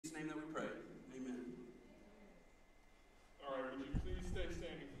name that we pray. Amen. All right, would you please stay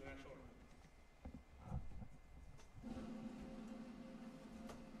standing for the national anthem?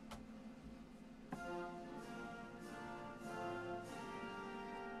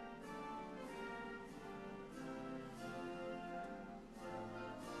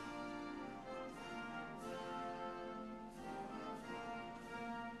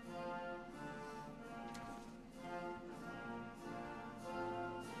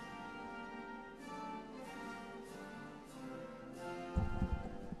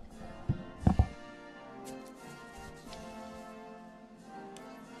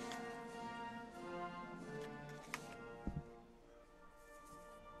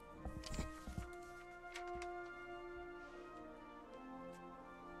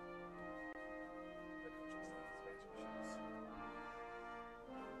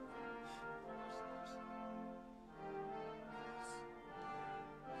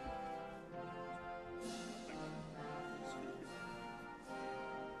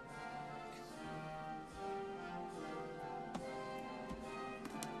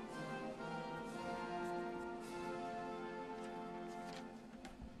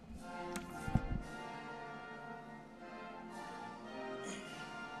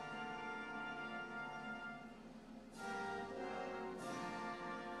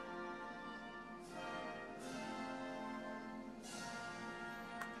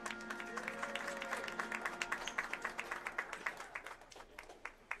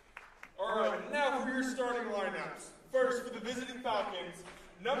 Now for your starting lineups. First, for the visiting Falcons,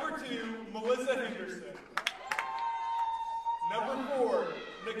 number 2, Melissa Henderson. Number 4,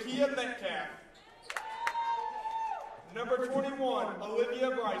 Nakia Metcalf. Number 21,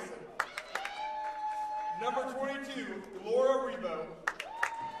 Olivia Bryson. Number 22, Laura Rebo.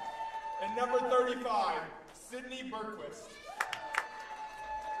 And number 35, Sydney Berquist.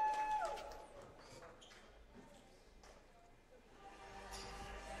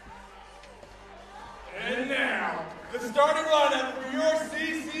 And now, the starting lineup for your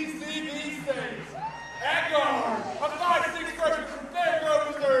CCCB Saints. At guard, a 5'6" freshman from Fair Grove,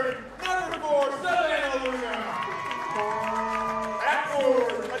 Missouri, number 4, Savannah Luna. At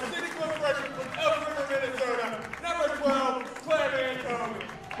forward, a 6-foot freshman from Elk River, Minnesota, number 12, Claire Van Tome.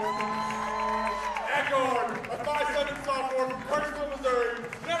 At guard, a 5'7" sophomore from Kirksville, Missouri,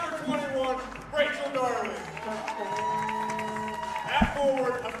 number 21, Rachel Darling. At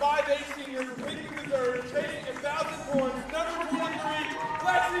forward, a 5'8" senior from Pinckney, Missouri, chasing 1,000 points, number 23,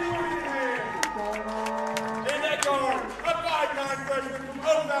 Lexi Whittingham. And at guard, a 5'9" freshman from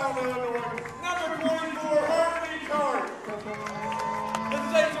Oak Allen, Illinois, number 24, Harmony Tart. The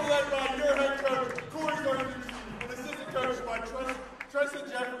Saints are led by your head coach, Corey Gardner, and assistant coach by Tristan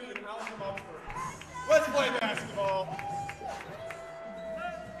Jeffrey and Allison Mumford. Let's play basketball.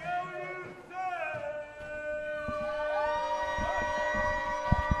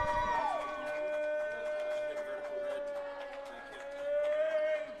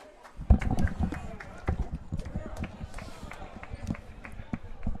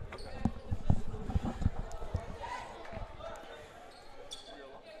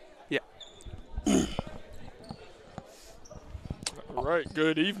 All right,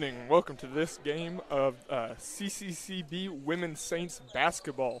 good evening. Welcome to this game of CCCB Women's Saints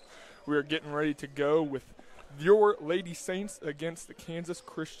basketball. We are getting ready to go with your Lady Saints against the Kansas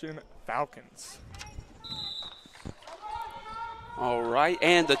Christian Falcons. All right,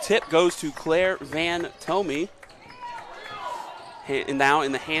 and the tip goes to Claire Van Tome. And now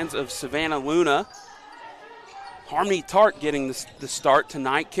in the hands of Savannah Luna. Harmony Tart getting the start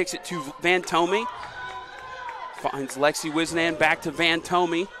tonight. Kicks it to Van Tome. Finds Lexi Wisnan, back to Van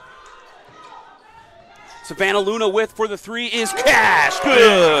Tome. Savannah Luna with for the 3 is Cash.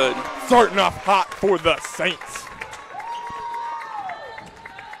 Good. Starting off hot for the Saints.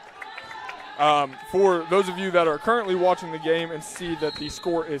 For those of you that are currently watching the game and see that the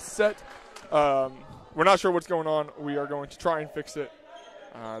score is set, we're not sure what's going on. We are going to try and fix it.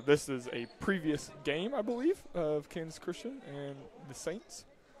 This is a previous game, I believe, of Kansas Christian and the Saints.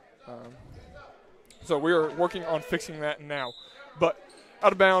 So we are working on fixing that now. But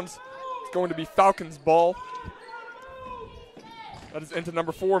out of bounds, it's going to be Falcons ball. That is into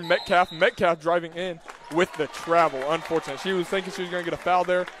number 4, Metcalf. Metcalf driving in with the travel. Unfortunate. She was thinking she was going to get a foul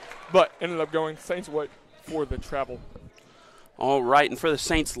there, but ended up going Saints way for the travel. All right, and for the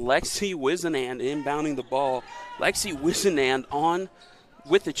Saints, Lexi Wisnan inbounding the ball. Lexi Wisnan on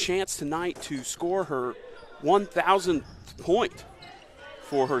with the chance tonight to score her 1,000th point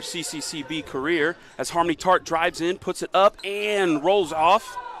for her CCCB career as Harmony Tart drives in, puts it up, and rolls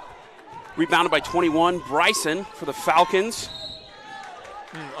off. Rebounded by 21, Bryson for the Falcons.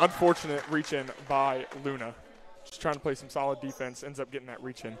 Unfortunate reach in by Luna. Just trying to play some solid defense, ends up getting that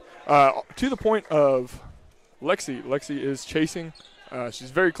reach in. To the point of Lexi. Lexi is chasing.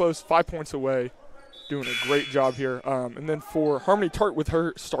 She's very close, 5 points away. Doing a great job here. And then for Harmony Tart with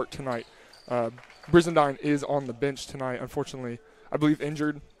her start tonight, Brizendine is on the bench tonight, unfortunately, I believe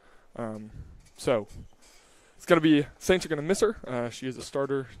injured. So it's going to be, Saints are going to miss her. She is a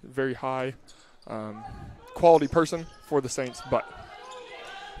starter, very high quality person for the Saints, but.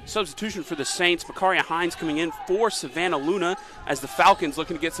 Substitution for the Saints, Makaria Hines coming in for Savannah Luna as the Falcons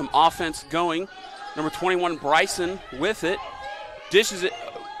looking to get some offense going. Number 21, Bryson with it. Dishes it.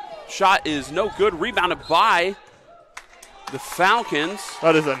 Shot is no good. Rebounded by the Falcons.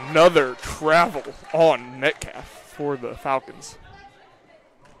 That is another travel on Metcalf for the Falcons.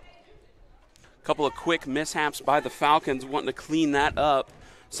 A couple of quick mishaps by the Falcons wanting to clean that up.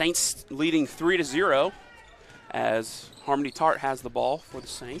 Saints leading 3-0 as Harmony Tart has the ball for the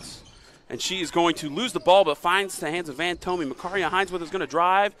Saints. And she is going to lose the ball but finds the hands of Van Tomey. Makaria Hines with is going to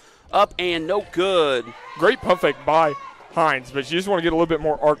drive up and no good. Great pump fake by Hines, but you just want to get a little bit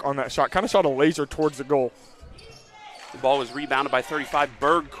more arc on that shot. Kind of shot a laser towards the goal. The ball was rebounded by 35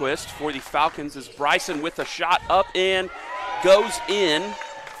 Bergquist for the Falcons as Bryson with a shot up and goes in.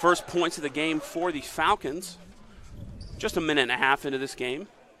 First points of the game for the Falcons. Just a minute and a half into this game.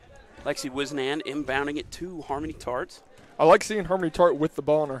 Lexi Wisnan inbounding it to Harmony Tart. I like seeing Harmony Tart with the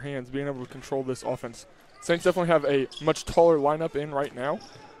ball in her hands, being able to control this offense. Saints definitely have a much taller lineup in right now.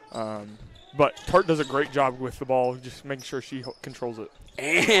 But Tart does a great job with the ball, just making sure she controls it.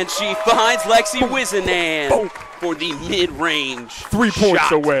 And she finds Lexi Wisnan for the mid-range 3 points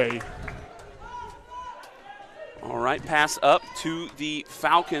shot. away. All right, pass up to the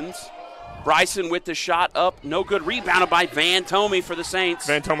Falcons. Bryson with the shot up, no good. Rebounded by Van Tomey for the Saints.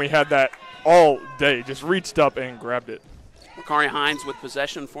 Van Tomey had that all day, just reached up and grabbed it. Makaria Hines with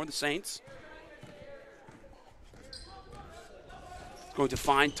possession for the Saints. Going to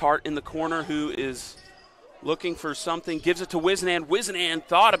find Tart in the corner, who is looking for something. Gives it to Wisnan. Wisnan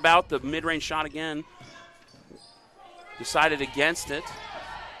thought about the mid-range shot again. Decided against it.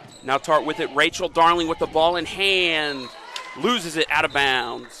 Now Tart with it. Rachel Darling with the ball in hand. Loses it out of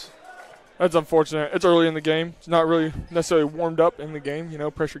bounds. That's unfortunate. It's early in the game. It's not really necessarily warmed up in the game. You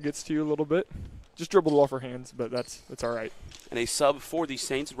know, pressure gets to you a little bit. Just dribbled off her hands, but that's all right. And a sub for the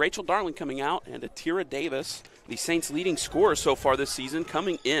Saints. Rachel Darling coming out, and Atira Davis, the Saints' leading scorer so far this season,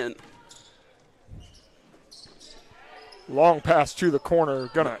 coming in. Long pass to the corner.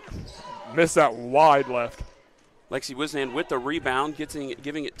 Gonna miss that wide left. Lexi Wisnan with the rebound, giving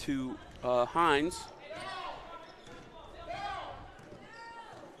it to Hines.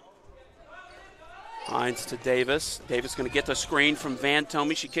 Hines to Davis. Davis going to get the screen from Van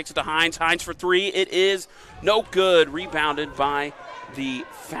Tomey. She kicks it to Hines. Hines for three. It is no good. Rebounded by the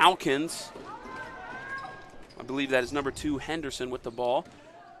Falcons. I believe that is number 2, Henderson, with the ball.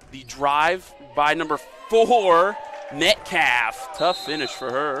 The drive by number 4, Metcalf. Tough finish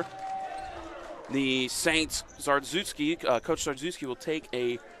for her. The Saints, Coach Zardzuski will take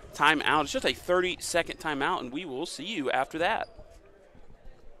a timeout. It's just a 30-second timeout, and we will see you after that.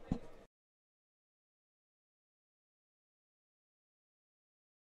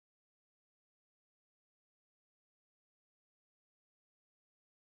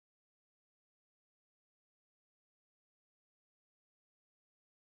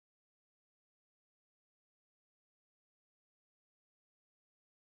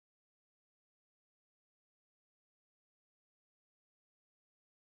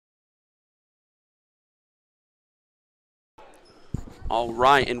 All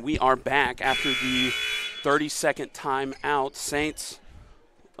right, and we are back after the 30-second timeout. Saints,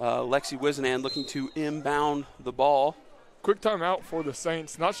 Lexi Wisnan looking to inbound the ball. Quick timeout for the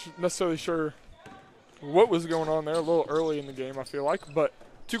Saints. Not necessarily sure what was going on there. A little early in the game, I feel like. But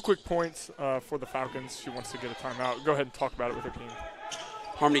 2 quick points for the Falcons. She wants to get a timeout. Go ahead and talk about it with her team.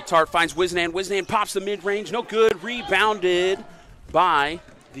 Harmony Tart finds Wisnan. Wisnan pops the mid-range. No good. Rebounded by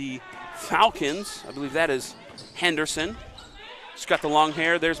the Falcons. I believe that is Henderson. She's got the long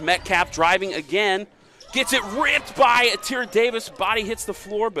hair. There's Metcalf driving again. Gets it ripped by Atira Davis. Body hits the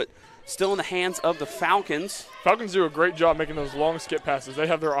floor, but still in the hands of the Falcons. Falcons do a great job making those long skip passes. They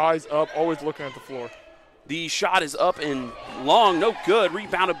have their eyes up, always looking at the floor. The shot is up and long. No good.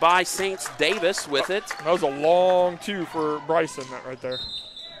 Rebounded by Saints. Davis with it. That was a long 2 for Bryson right there.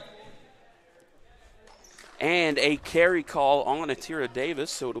 And a carry call on Atira Davis,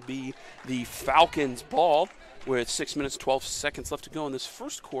 so it'll be the Falcons' ball with 6 minutes, 12 seconds left to go in this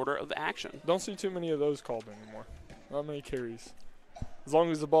first quarter of action. Don't see too many of those called anymore. Not many carries. As long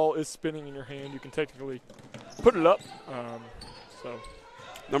as the ball is spinning in your hand, you can technically put it up. So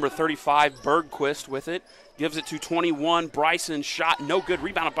Number 35, Bergquist with it. Gives it to 21, Bryson. Shot no good.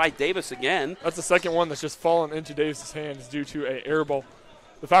 Rebounded by Davis again. That's the second one that's just fallen into Davis's hands due to an air ball.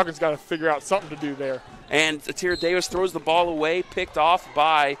 The Falcons got to figure out something to do there. And Atira Davis throws the ball away, picked off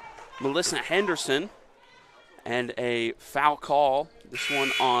by Melissa Henderson. And a foul call. This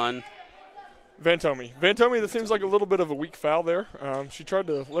one on Vantomi. Vantomi, that seems like a little bit of a weak foul there. She tried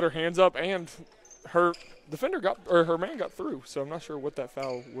to let her hands up, and her her man got through. So I'm not sure what that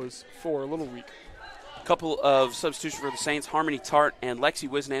foul was for. A little weak. Couple of substitutions for the Saints. Harmony Tart and Lexi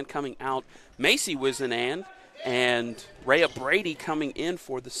Wisnand coming out. Macy Wisnand and Rhea Brady coming in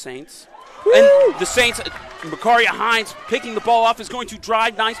for the Saints. Woo! And the Saints, Makaria Hines picking the ball off, is going to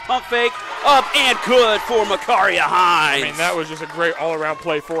drive. Nice pump fake. Up and good for Makaria Hines. I mean, that was just a great all-around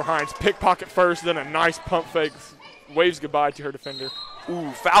play for Hines. Pickpocket first, then a nice pump fake. Waves goodbye to her defender.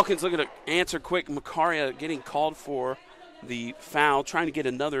 Ooh, Falcons looking to answer quick. Makaria getting called for the foul, trying to get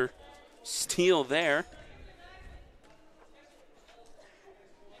another steal there.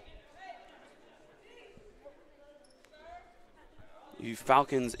 You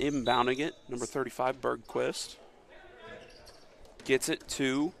Falcons inbounding it. Number 35, Bergquist. Gets it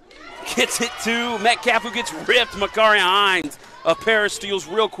to Metcalf, who gets ripped. Makaria Hines, a pair of steals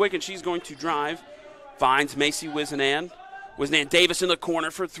real quick, and she's going to drive. Finds Macy Wisnand. Wisnand Davis in the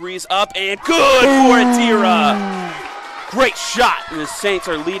corner for threes. Up and good for Atira. Great shot, and the Saints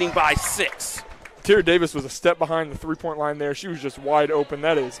are leading by 6. Atira Davis was a step behind the three-point line there. She was just wide open.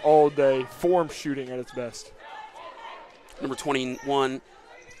 That is all-day form shooting at its best. Number 21,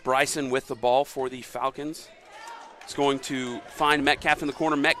 Bryson with the ball for the Falcons. Is going to find Metcalf in the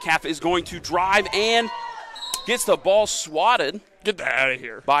corner. Metcalf is going to drive and gets the ball swatted. Get that out of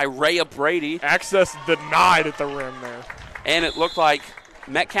here. By Rhea Brady. Access denied at the rim there. And it looked like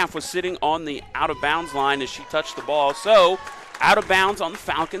Metcalf was sitting on the out-of-bounds line as she touched the ball. So, out of bounds on the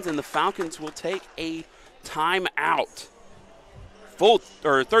Falcons, and the Falcons will take a timeout.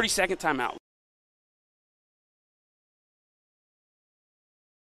 30-second timeout.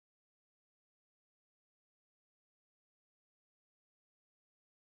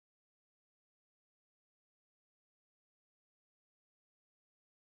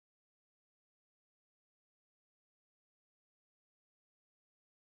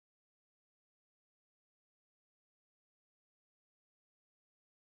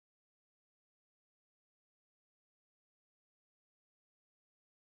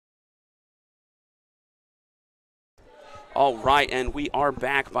 All right, and we are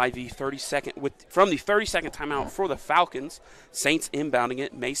back by the 30-second from the 30-second timeout for the Falcons. Saints inbounding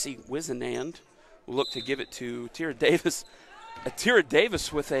it. Macy Wisnand will look to give it to Atira Davis. Atira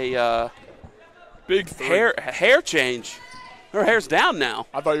Davis with a big hair change. Her hair's down now.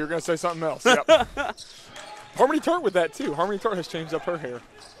 I thought you were going to say something else. Yep. Harmony Tart with that too. Harmony Tart has changed up her hair.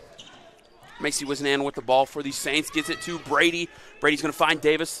 Macy Wisnand with the ball for the Saints. Gets it to Brady. Brady's going to find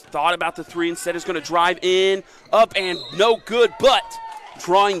Davis. Thought about the three. Instead is going to drive in. Up and no good. But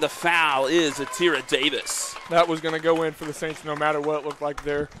drawing the foul is Atira Davis. That was going to go in for the Saints no matter what it looked like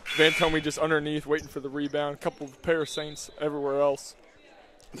there. Vantomi just underneath waiting for the rebound. A couple of pair of Saints everywhere else.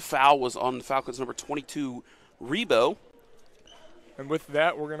 The foul was on the Falcons' number 22, Rebo. And with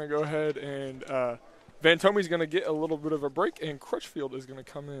that, we're going to go ahead and Vantomi's going to get a little bit of a break, and Crutchfield is going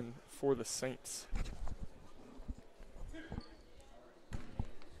to come in for the Saints.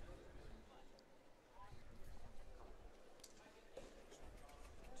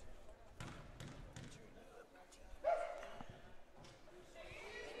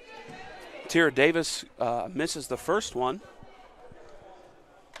 Atira Davis misses the first one.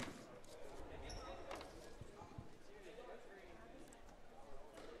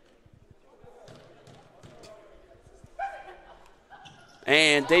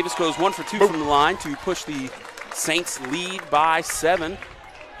 And Davis goes 1 for 2 from the line to push the Saints lead by 7.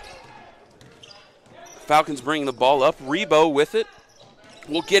 Falcons bringing the ball up. Rebo with it.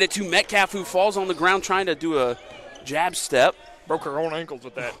 We'll get it to Metcalf, who falls on the ground trying to do a jab step. Broke her own ankles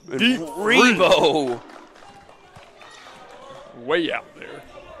with that. Deep Rebo. Way out there.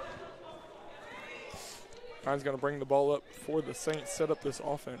 Hines going to bring the ball up for the Saints, set up this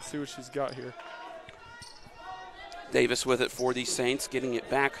offense, see what she's got here. Davis with it for the Saints, getting it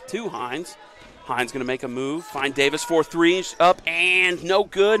back to Hines. Hines going to make a move, find Davis for three, up and no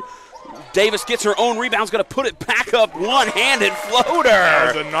good. Davis gets her own rebound, going to put it back up, one-handed floater.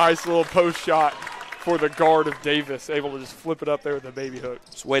 That was a nice little post shot for the guard of Davis, able to just flip it up there with a baby hook.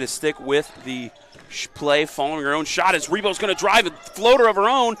 It's a way to stick with the play, following her own shot as Rebo's going to drive a floater of her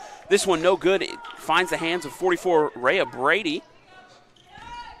own. This one no good. It finds the hands of 44 Rhea Brady.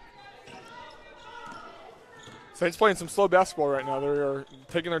 Saints playing some slow basketball right now. They are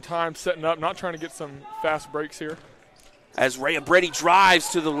taking their time, setting up, not trying to get some fast breaks here. As Rhea Brady drives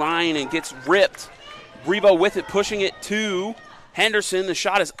to the line and gets ripped. Rebo with it, pushing it to Henderson. The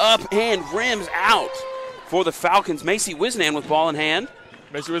shot is up and rims out for the Falcons. Macy Wisnan with ball in hand.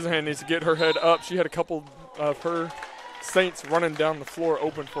 Macy Wisnan needs to get her head up. She had a couple of her Saints running down the floor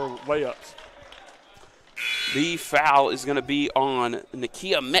open for layups. The foul is going to be on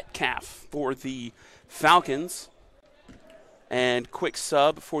Nakia Metcalf for the Falcons. And quick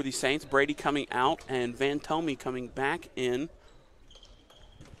sub for the Saints. Brady coming out and Van Tomey coming back in.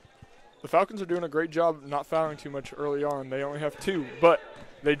 The Falcons are doing a great job not fouling too much early on. They only have 2, but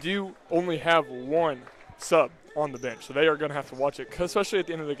they do only have 1 sub on the bench. So they are going to have to watch it, especially at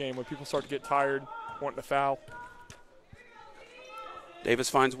the end of the game when people start to get tired, wanting to foul. Davis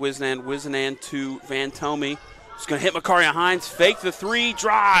finds Wisnan. Wisnan to Van Tomey. He's going to hit Makaria Hines. Fake the 3,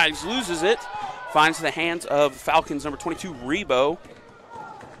 drives, loses it. Finds the hands of Falcons number 22, Rebo,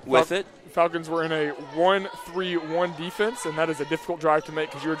 with it. Falcons were in a 1-3-1 defense, and that is a difficult drive to make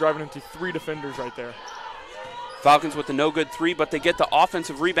because you were driving into 3 defenders right there. Falcons with the no-good 3, but they get the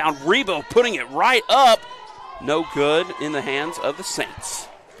offensive rebound. Rebo putting it right up. No good in the hands of the Saints.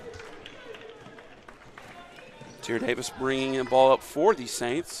 Tyr Davis bringing the ball up for the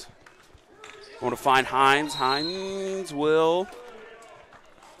Saints. Want to find Hines. Hines will.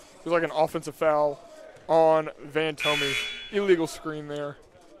 Feels like an offensive foul on Van Tomey. Illegal screen there.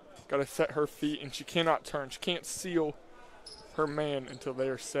 Got to set her feet, and she cannot turn. She can't seal her man until they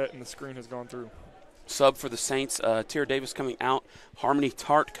are set and the screen has gone through. Sub for the Saints. Tyr Davis coming out. Harmony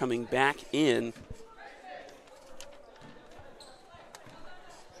Tart coming back in.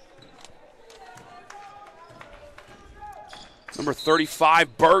 Number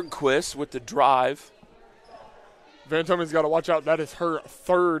 35, Bergquist with the drive. Van Tomey's got to watch out. That is her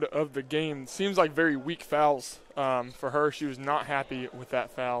 3rd of the game. Seems like very weak fouls for her. She was not happy with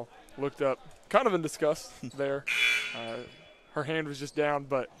that foul. Looked up, kind of in disgust there. Her hand was just down,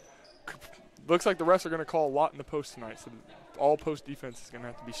 but looks like the refs are going to call a lot in the post tonight. So all post defense is going to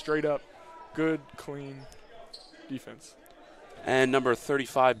have to be straight up, good, clean defense. And number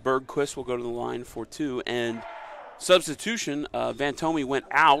 35, Bergquist, will go to the line for 2. And substitution, Van Tomey went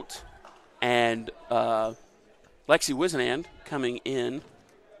out, and Lexi Wisnan coming in.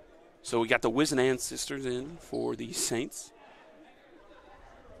 So we got the Wisnan sisters in for the Saints.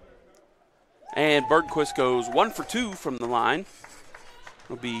 And Bergquist goes 1 for 2 from the line.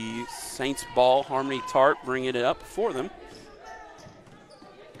 It'll be Saints ball. Harmony Tart bringing it up for them.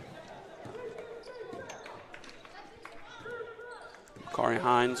 Kari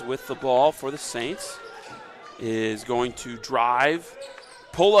Hines with the ball for the Saints. Is going to drive.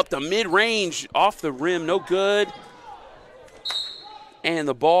 Pull up the mid-range off the rim. No good. And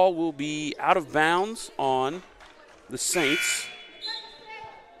the ball will be out of bounds on the Saints.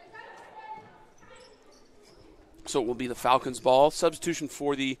 So it will be the Falcons' ball. Substitution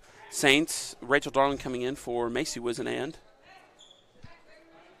for the Saints. Rachel Darling coming in for Macy Wisnan.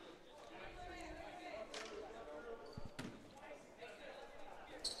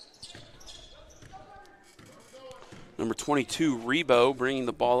 Number 22, Rebo, bringing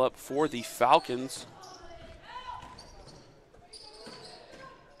the ball up for the Falcons.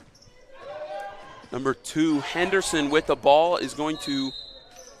 Number 2, Henderson with the ball is going to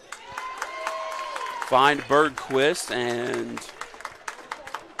find Bergquist, and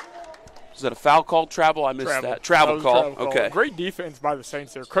is that a foul call? Travel? I missed that. Travel call. Okay. Great defense by the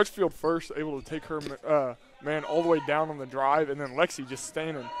Saints there. Crutchfield first, able to take her man all the way down on the drive, and then Lexi just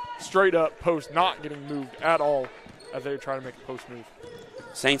standing straight up post, not getting moved at all as they try to make a post move.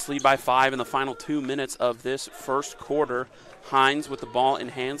 Saints lead by 5 in the final 2 minutes of this first quarter. Hines with the ball in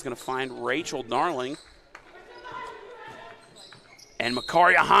hand is going to find Rachel Darling. And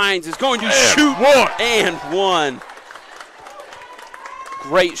Makaria Hines is going to shoot one.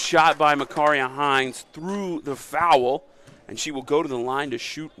 Great shot by Makaria Hines through the foul, and she will go to the line to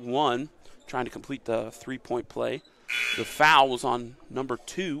shoot 1, trying to complete the 3-point play. The foul was on number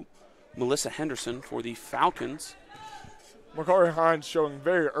 2, Melissa Henderson for the Falcons. Makaria Hines showing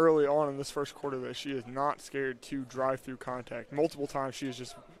very early on in this first quarter that she is not scared to drive through contact. Multiple times she is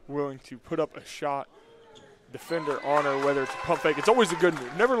just willing to put up a shot, defender on her, whether it's a pump fake. It's always a good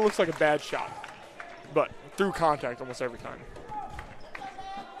move. Never looks like a bad shot, but through contact almost every time.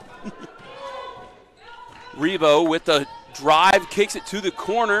 Rebo with the drive, kicks it to the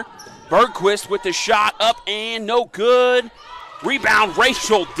corner. Bergquist with the shot up and no good. Rebound,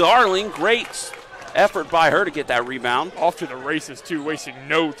 Rachel Darling. Great effort by her to get that rebound. Off to the races, too, wasting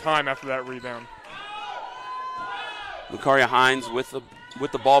no time after that rebound. Makaria Hines with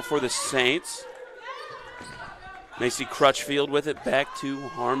the ball for the Saints. Macy Crutchfield with it back to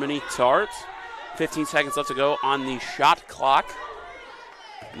Harmony Tart. 15 seconds left to go on the shot clock.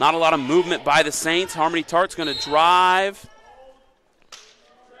 Not a lot of movement by the Saints. Harmony Tart's going to drive.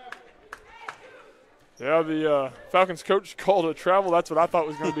 Yeah, the Falcons coach called a travel. That's what I thought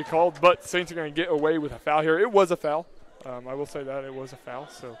was going to be called. But Saints are going to get away with a foul here. It was a foul. I will say that it was a foul.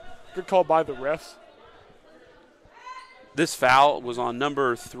 So good call by the refs. This foul was on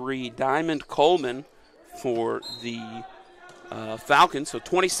number 3, Diamond Coleman, for the Falcons. So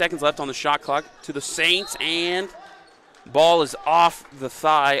 20 seconds left on the shot clock to the Saints, and ball is off the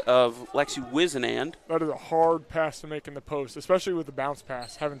thigh of Lexi Wisenand. That is a hard pass to make in the post, especially with the bounce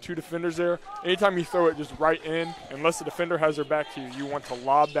pass. Having 2 defenders there, anytime you throw it just right in, unless the defender has their back to you, you want to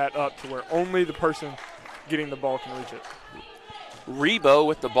lob that up to where only the person getting the ball can reach it. Rebo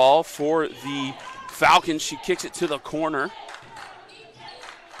with the ball for the Falcons. She kicks it to the corner.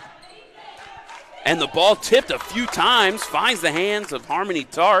 And the ball tipped a few times, finds the hands of Harmony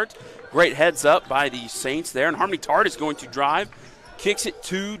Tart. Great heads up by the Saints there. And Harmony Tart is going to drive. Kicks it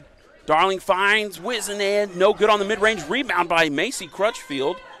to Darling, finds Wisenand. No good on the mid-range. Rebound by Macy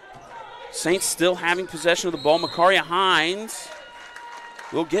Crutchfield. Saints still having possession of the ball. Makaria Hines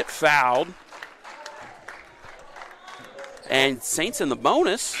will get fouled. And Saints in the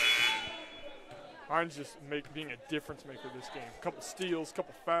bonus. Hines just being a difference maker this game. A couple steals,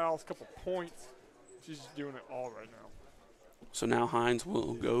 couple fouls, couple points. She's just doing it all right now. So now Hines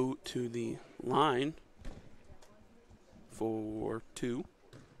will go to the line for 2.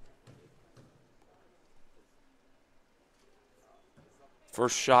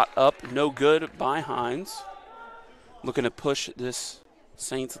 First shot up, no good by Hines. Looking to push this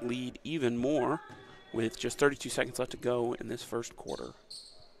Saints lead even more with just 32 seconds left to go in this first quarter.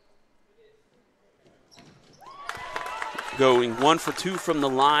 Going 1 for 2 from the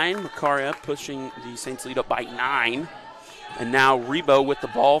line. Makaria pushing the Saints lead up by 9. And now Rebo with the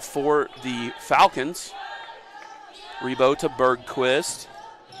ball for the Falcons. Rebo to Bergquist.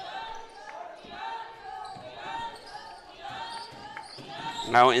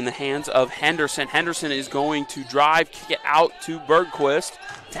 Now in the hands of Henderson. Henderson is going to drive, kick it out to Bergquist.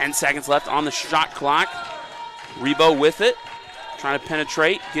 10 seconds left on the shot clock. Rebo with it, trying to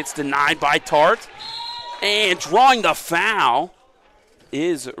penetrate, gets denied by Tart. And drawing the foul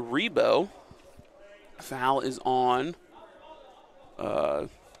is Rebo. Foul is on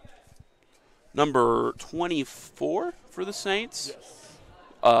number 24 for the Saints.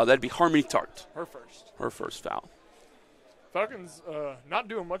 Yes. That'd be Harmony Tart. Her first foul. Falcons not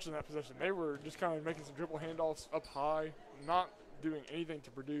doing much in that possession. They were just kind of making some dribble handoffs up high, not doing anything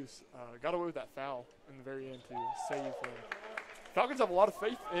to produce. Got away with that foul in the very end to save them. Falcons have a lot of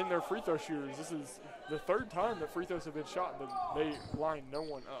faith in their free throw shooters. This is the 3rd time that free throws have been shot and they line no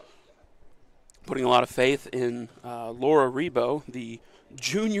one up. Putting a lot of faith in Laura Rebo, the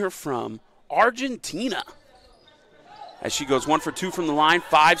junior from Argentina. As she goes 1 for 2 from the line,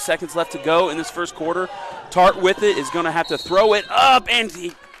 5 seconds left to go in this first quarter. Tart with it is going to have to throw it up, and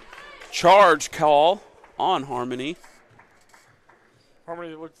the charge call on Harmony.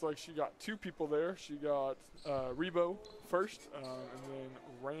 Harmony looks like she got 2 people there. She got Rebo first, and then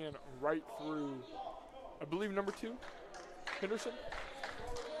ran right through, I believe, number 2, Henderson?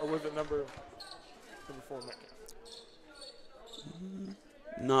 Or was it number 4, Metcalf?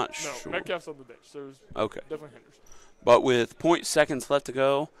 Not sure. No, Metcalf's on the bench, so it was definitely Henderson. But with 0.8 seconds left to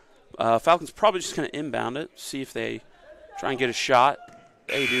go, Falcons probably just going to inbound it, see if they try and get a shot.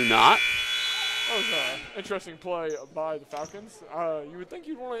 They do not. That was an interesting play by the Falcons. You would think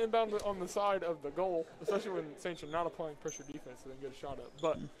you'd want to inbound it on the side of the goal, especially when Saints are not applying pressure defense and then get a shot up.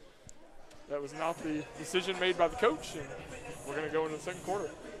 But that was not the decision made by the coach, and we're going to go into the second quarter.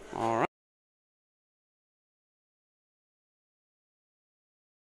 All right.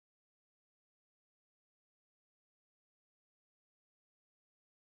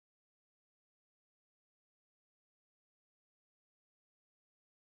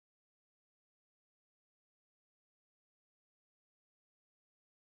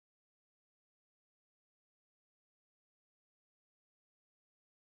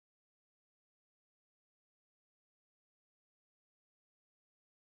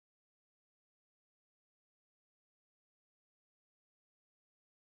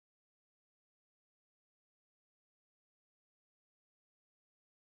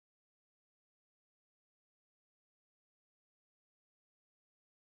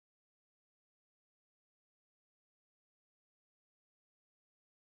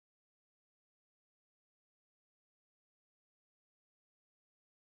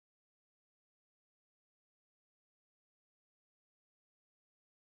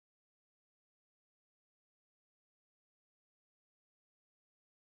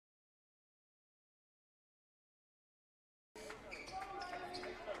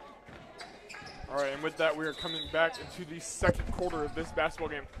 All right, and with that, we are coming back into the second quarter of this basketball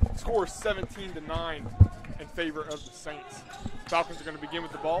game. Score 17-9 in favor of the Saints. Falcons are going to begin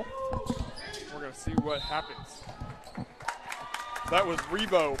with the ball. We're going to see what happens. That was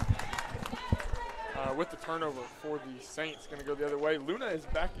Rebo with the turnover for the Saints. Going to go the other way. Luna is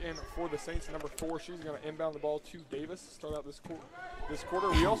back in for the Saints, number 4. She's going to inbound the ball to Davis to start out this quarter.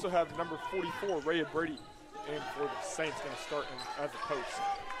 We also have number 44, Rhea Brady, in for the Saints, going to start in at the post.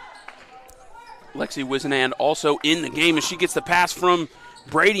 Lexi Wisenand also in the game as she gets the pass from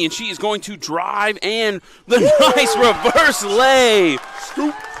Brady, and she is going to drive, and the nice reverse lay.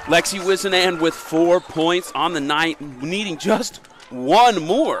 Scoop. Lexi Wisenand with 4 points on the night, needing just one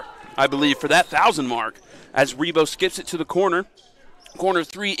more, I believe, for that 1,000 mark. As Rebo skips it to the corner. Corner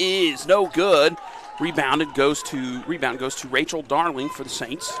 3 is no good. Rebound goes to Rachel Darling for the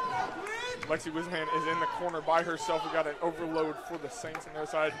Saints. Lexi Wisenand is in the corner by herself. We got an overload for the Saints on their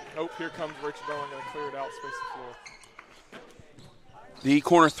side. Nope, here comes Rachel Darling, going to clear it out, space the floor. The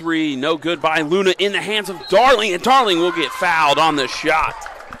corner 3, no good by Luna in the hands of Darling, and Darling will get fouled on the shot.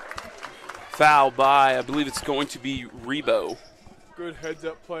 Foul by, I believe it's going to be Rebo. Good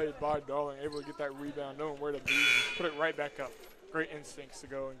heads-up play by Darling, able to get that rebound, knowing where to be, and put it right back up. Great instincts to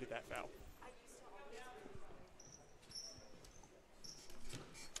go and get that foul.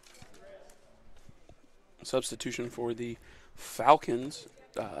 Substitution for the Falcons.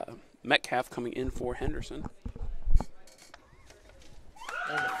 Metcalf coming in for Henderson.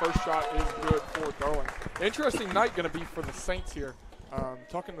 And the first shot is good for Darling. Interesting night going to be for the Saints here.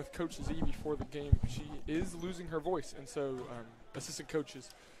 Talking with Coach Z before the game, she is losing her voice, and so assistant coaches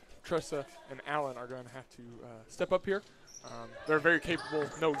Tressa and Allen are going to have to step up here. They're very capable,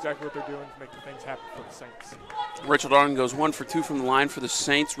 know exactly what they're doing to make things happen for the Saints. Rachel Darling goes 1 for 2 from the line for the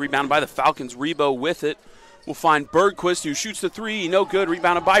Saints. Rebounded by the Falcons. Rebo with it. We'll find Bergquist, who shoots the 3. No good.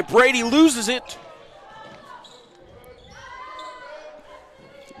 Rebounded by Brady. Loses it.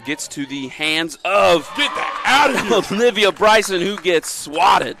 Gets to the hands of Get that out of here. Olivia Bryson, who gets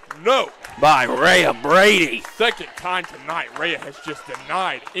swatted No. by Rhea Brady. Second time tonight, Rhea has just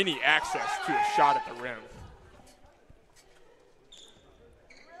denied any access to a shot at the rim.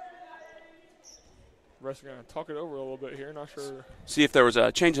 Refs are going to talk it over a little bit here. Not sure. See if there was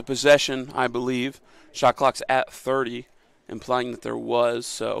a change of possession, I believe. Shot clock's at 30, implying that there was.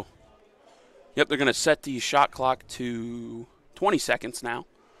 So, yep, they're going to set the shot clock to 20 seconds now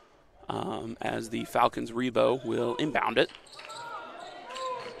as the Falcons Rebo will inbound it.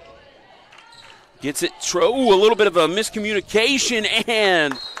 Gets it. A little bit of a miscommunication,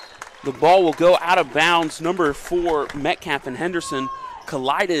 and the ball will go out of bounds. Number 4, Metcalf and Henderson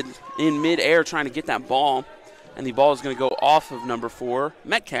collided in midair trying to get that ball, and the ball is going to go off of number 4,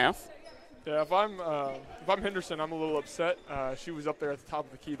 Metcalf. Yeah, if I'm Henderson, I'm a little upset. She was up there at the top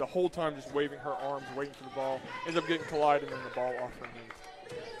of the key the whole time, just waving her arms, waiting for the ball. Ends up getting collided, and then the ball off her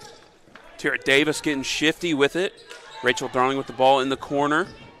knee. Tara Davis getting shifty with it. Rachel Darling with the ball in the corner.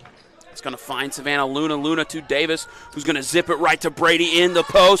 It's going to find Savannah Luna. Luna to Davis, who's going to zip it right to Brady in the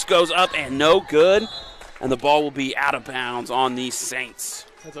post. Goes up and no good. And the ball will be out of bounds on the Saints.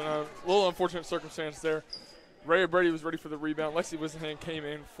 That's a little unfortunate circumstance there. Rhea Brady was ready for the rebound. Lexi Wisenand came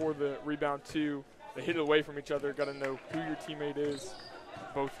in for the rebound too. They hit it away from each other. Got to know who your teammate is,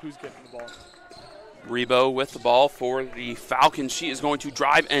 both who's getting the ball. Rebo with the ball for the Falcons. She is going to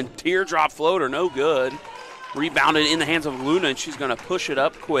drive and teardrop floater, no good. Rebounded in the hands of Luna, and she's going to push it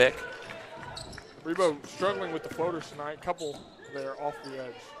up quick. Rebo struggling with the floaters tonight. Couple there off the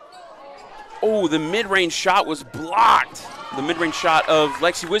edge. Oh, the mid-range shot was blocked. The mid-range shot of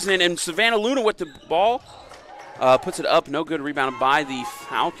Lexi Wisenand, and Savannah Luna with the ball. Puts it up, no good. Rebounded by the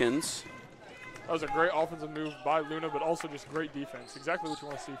Falcons. That was a great offensive move by Luna, but also just great defense. Exactly what you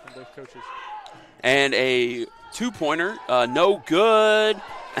want to see from both coaches. And a two-pointer, no good.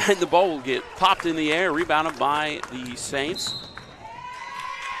 And the ball will get popped in the air, rebounded by the Saints.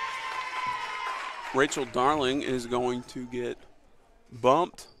 Rachel Darling is going to get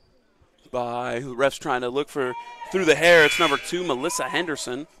bumped by the refs trying to look for through the hair. It's number 2, Melissa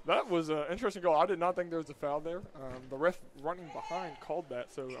Henderson. That was an interesting goal. I did not think there was a foul there. The ref running behind called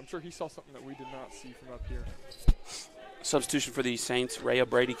that, so I'm sure he saw something that we did not see from up here. Substitution for the Saints, Rhea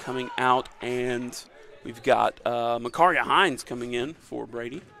Brady coming out, and we've got Makaria Hines coming in for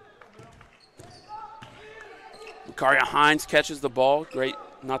Brady. Makaria Hines catches the ball. Great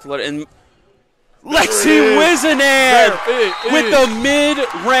not to let it in. Lexi Wisenand with the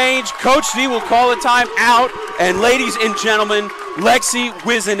mid-range. Coach Z will call a timeout. And ladies and gentlemen, Lexi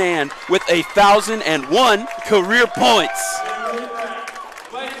Wisenand with 1,001 career points.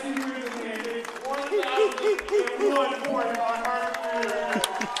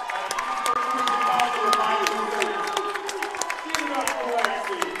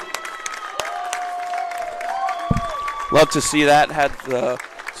 Love to see that. Had a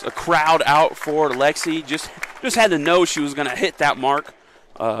crowd out for Lexi. Just had to know she was going to hit that mark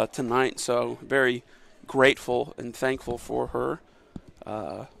tonight. So very grateful and thankful for her.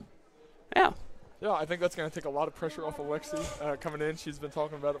 Yeah. Yeah, I think that's going to take a lot of pressure off of Lexi coming in. She's been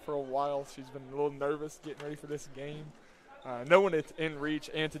talking about it for a while. She's been a little nervous getting ready for this game. Knowing it's in reach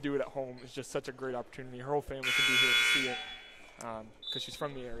and to do it at home is just such a great opportunity. Her whole family can be here to see it because she's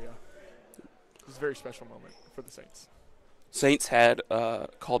from the area. It's a very special moment for the Saints. Saints had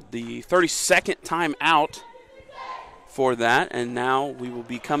called the 32nd timeout for that, and now we will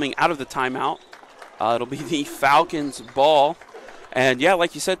be coming out of the timeout. It'll be the Falcons' ball. And, yeah,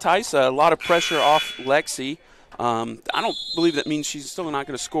 like you said, Tice, a lot of pressure off Lexi. I don't believe that means she's still not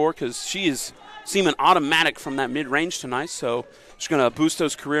going to score because she is seeming automatic from that mid-range tonight. So she's going to boost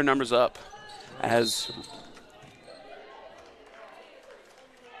those career numbers up as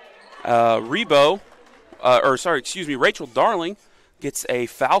Rachel Darling gets a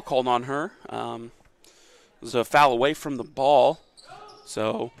foul called on her. It was a foul away from the ball.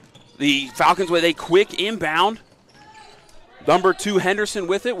 So the Falcons with a quick inbound. Number 2, Henderson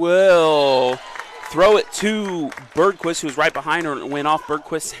with it will throw it to Bergquist, who was right behind her, and it went off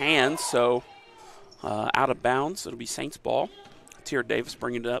Bergquist's hands. So out of bounds. It'll be Saints ball. Tier Davis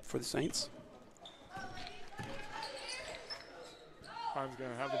bringing it up for the Saints. Time's going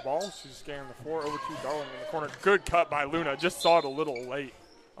to have the ball. She's scanning the floor over to Darling in the corner. Good cut by Luna. Just saw it a little late.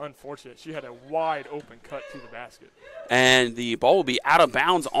 Unfortunate. She had a wide open cut to the basket. And the ball will be out of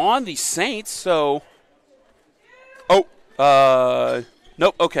bounds on the Saints. So, nope.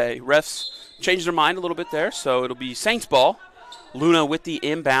 Okay, refs changed their mind a little bit there. So it'll be Saints ball. Luna with the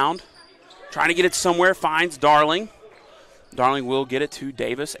inbound. Trying to get it somewhere. Finds Darling. Darling will get it to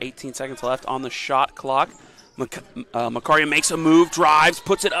Davis. 18 seconds left on the shot clock. Makaria makes a move, drives,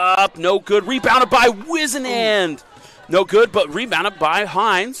 puts it up. No good. Rebounded by Wisenand. No good, but rebounded by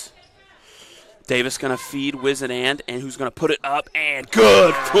Hines. Davis going to feed Wisenand, and who's going to put it up, and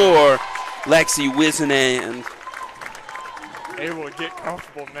good for Lexi Wisenand. Able to get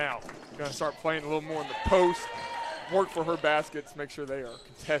comfortable now. Going to start playing a little more in the post. Work for her baskets, make sure they are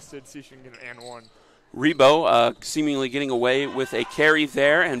contested, see if she can get an and one. Rebo seemingly getting away with a carry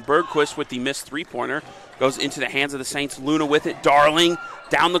there, and Bergquist with the missed three-pointer goes into the hands of the Saints. Luna with it. Darling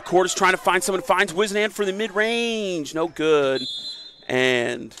down the court is trying to find someone. Finds Wisenand for the mid-range. No good.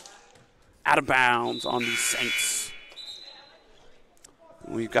 And out of bounds on the Saints.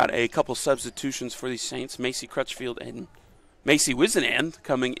 We've got a couple substitutions for the Saints. Macy Crutchfield and Macy Wisenand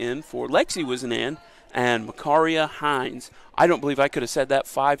coming in for Lexi Wisenand and Makaria Hines. I don't believe I could have said that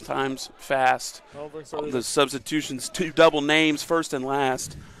 5 times fast. I don't think so either. The substitutions, 2 double names, first and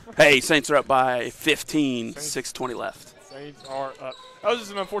last. Hey, Saints are up by 15, 6:20 left. Saints are up. That was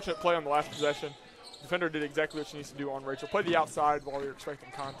just an unfortunate play on the last possession. Defender did exactly what she needs to do on Rachel. Play the outside while you're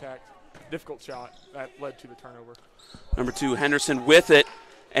expecting contact. Difficult shot. That led to the turnover. Number 2, Henderson with it.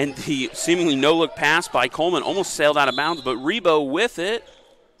 And the seemingly no-look pass by Coleman almost sailed out of bounds, but Rebo with it.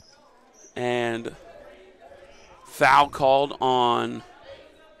 And foul called on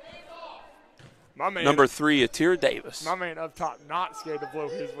number 3, Atira Davis. My man up top not scared to blow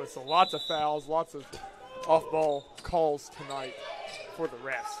his whistle. Lots of fouls, lots of off-ball calls tonight for the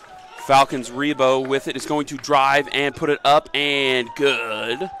refs. Falcons Rebo with it is going to drive and put it up, and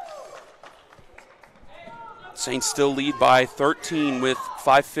good. Saints still lead by 13 with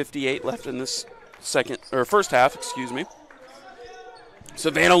 5:58 left in this first half, excuse me.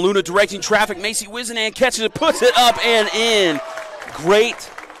 Savannah Luna directing traffic. Macy Wisenand catches it, puts it up and in. Great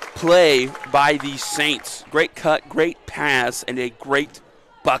play by the Saints. Great cut, great pass, and a great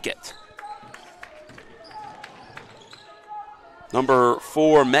bucket. Number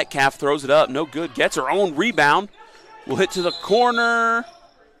 4, Metcalf throws it up. No good. Gets her own rebound. Will hit to the corner.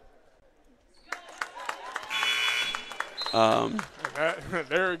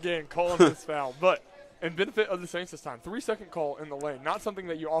 There again, calling this foul. But in benefit of the Saints this time, 3-second call in the lane. Not something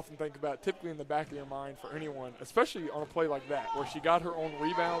that you often think about, typically in the back of your mind for anyone, especially on a play like that, where she got her own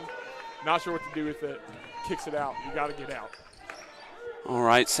rebound, not sure what to do with it, kicks it out. You got to get out. All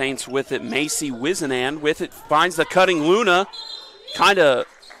right, Saints with it. Macy Wisenand with it. Finds the cutting Luna.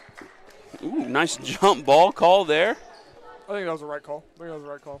 Nice jump ball call there. I think that was the right call.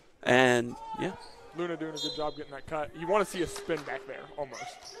 And, yeah. Luna doing a good job getting that cut. You want to see a spin back there, almost.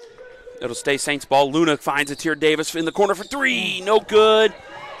 It'll stay Saints ball. Luna finds it here. Davis in the corner for 3. No good.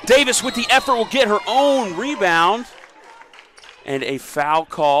 Davis with the effort will get her own rebound. And a foul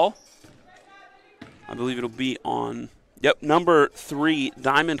call. I believe it'll be on, number 3,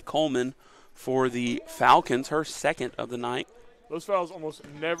 Diamond Coleman for the Falcons, her second of the night. Those fouls almost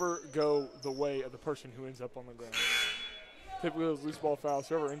never go the way of the person who ends up on the ground. typically those loose ball fouls,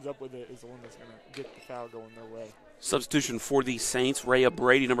 whoever ends up with it is the one that's going to get the foul going their way. Substitution for the Saints, Rhea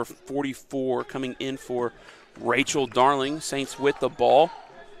Brady, number 44, coming in for Rachel Darling. Saints with the ball.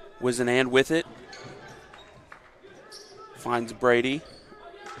 Wizenand with it. Finds Brady.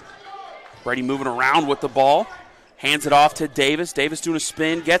 Brady moving around with the ball. Hands it off to Davis. Davis doing a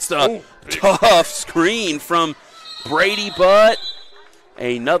spin. Gets the tough screen from Brady, but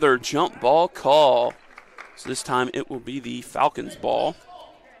another jump ball call. So this time it will be the Falcons' ball.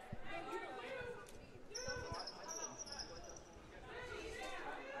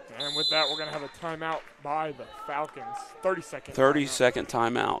 And with that, we're going to have a timeout by the Falcons. 30-second 30-second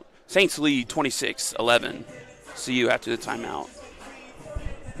timeout. Saints lead 26-11. See you after the timeout.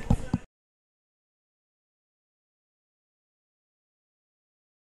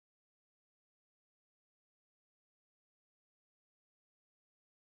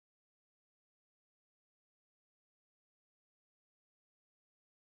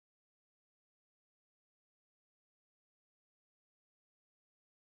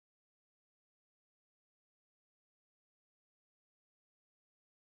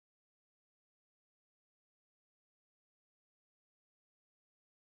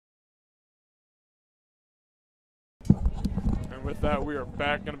 And with that, we are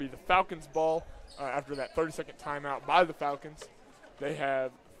back. Going to be the Falcons' ball after that 30-second timeout by the Falcons. They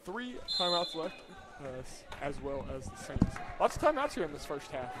have 3 timeouts left, as well as the Saints. Lots of timeouts here in this first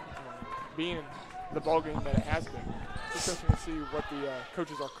half, being the ball game that it has been. It's interesting to see what the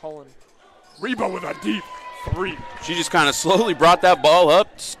coaches are calling. Reba with a deep 3. She just kind of slowly brought that ball up,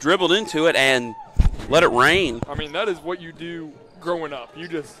 dribbled into it, and let it rain. I mean, that is what you do growing up. You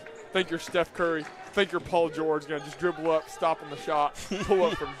just think you're Steph Curry, think you're Paul George, going to just dribble up, stop on the shot, pull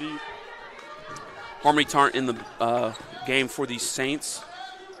up from deep. Harmony Tarrant in the game for the Saints.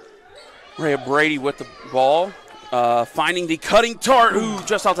 Rhea Brady with the ball, finding the cutting Tart, who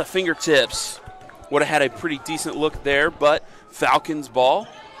just off the fingertips. Would have had a pretty decent look there, but Falcons ball.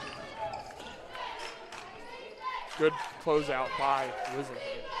 Good closeout by Wizard.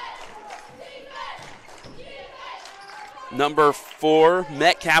 Number 4,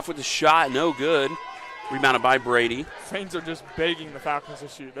 Metcalf with the shot, no good. Rebounded by Brady. Saints are just begging the Falcons to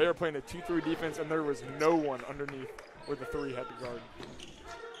shoot. They are playing a 2-3 defense, and there was no one underneath where the 3 had to guard.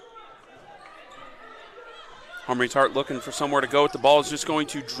 Harmony Tart looking for somewhere to go with the ball. Is just going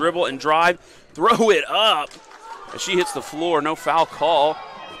to dribble and drive, throw it up. As she hits the floor, no foul call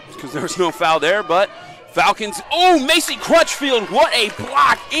because there was no foul there, but Falcons. Oh, Macy Crutchfield, what a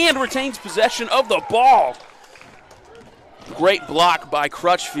block, and retains possession of the ball. Great block by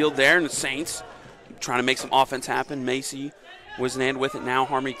Crutchfield there, and the Saints trying to make some offense happen. Macy Wizenand with it now.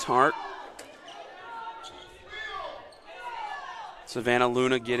 Harmony Tart. Savannah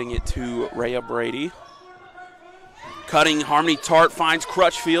Luna getting it to Rhea Brady. Cutting, Harmony Tart finds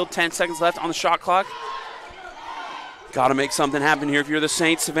Crutchfield. 10 seconds left on the shot clock. Got to make something happen here if you're the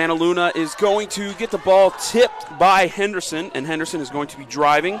Saints. Savannah Luna is going to get the ball tipped by Henderson, and Henderson is going to be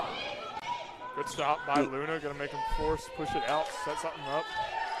driving. Good stop by Luna. Going to make him force, push it out, set something up.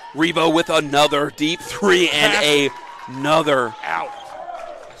 Rebo with another deep 3 and another out.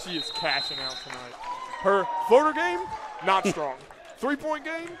 She is cashing out tonight. Her floater game, not strong. 3-point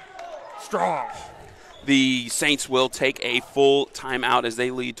game, strong. The Saints will take a full timeout as they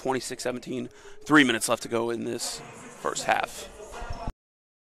lead 26-17. 3 minutes left to go in this first half.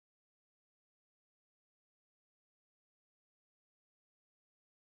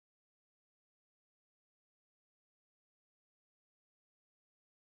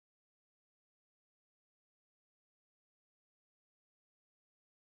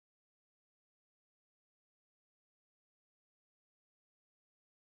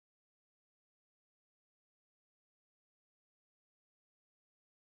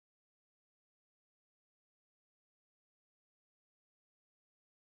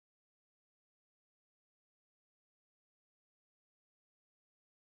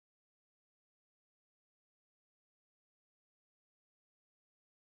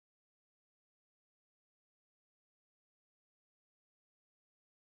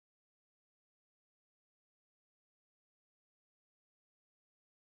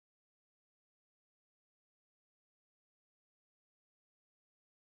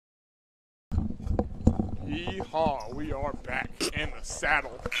 Yeehaw, we are back in the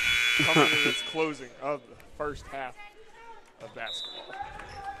saddle coming to this closing of the first half of basketball.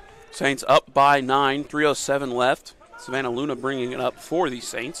 Saints up by 9, 3:07 left. Savannah Luna bringing it up for the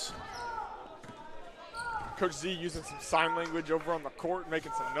Saints. Coach Z using some sign language over on the court,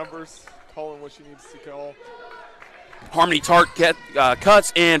 making some numbers, calling what she needs to call. Harmony Tart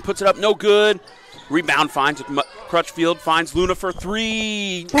cuts and puts it up, no good. Rebound finds Crutchfield, finds Luna for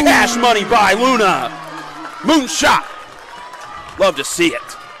three. Cash money by Luna. Moonshot. Love to see it.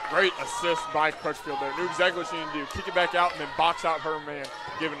 Great assist by Crutchfield there. Knew exactly what she needed to do. Kick it back out and then box out her man,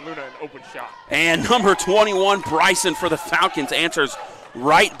 giving Luna an open shot. And number 21, Bryson for the Falcons, answers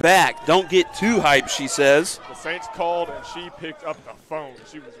right back. Don't get too hyped, she says. The Saints called and she picked up the phone.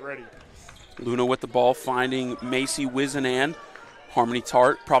 She was ready. Luna with the ball, finding Macy Wizenand. Harmony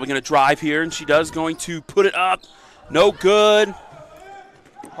Tart probably going to drive here, and she does, going to put it up. No good.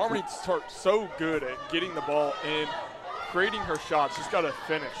 Harmony Tart so good at getting the ball in, creating her shots. She's got to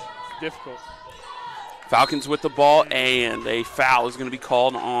finish. It's difficult. Falcons with the ball, and a foul is going to be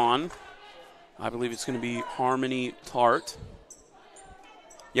called on, I believe it's going to be Harmony Tart.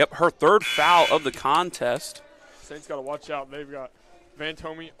 Yep, her third foul of the contest. Saints got to watch out. They've got Van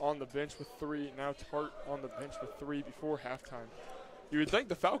Tomey on the bench with 3, now Tart on the bench with 3 before halftime. You would think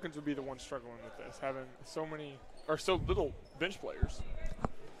the Falcons would be the ones struggling with this, having so little bench players.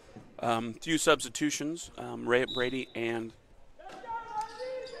 Few substitutions. Ray Brady and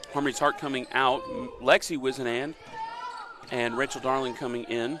Harmony Tart coming out. Lexi Wizenand and Rachel Darling coming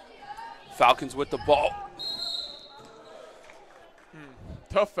in. Falcons with the ball.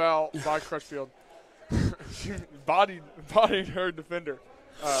 Tough foul by Crutchfield. She bodied her defender,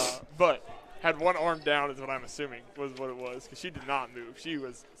 but had one arm down is what I'm assuming was what it was, because she did not move. She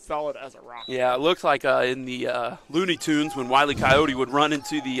was solid as a rock. Yeah, it looked like in the Looney Tunes when Wile E. Coyote would run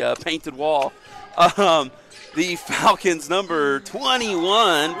into the painted wall. The Falcons, number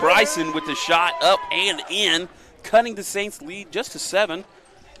 21, Bryson with the shot up and in, cutting the Saints' lead just to 7.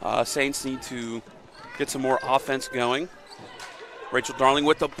 Saints need to get some more offense going. Rachel Darling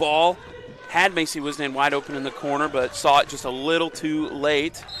with the ball. Had Macy Wizenand wide open in the corner, but saw it just a little too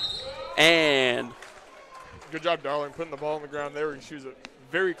late. And good job, Darling, putting the ball on the ground there. She was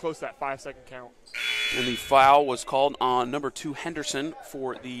very close to that 5-second count. And the foul was called on number 2, Henderson,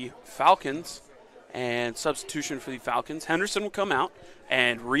 for the Falcons. And substitution for the Falcons. Henderson will come out,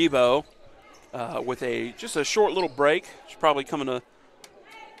 and Rebo with just a short little break. She's probably coming to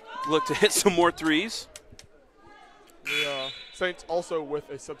look to hit some more threes. The Saints also with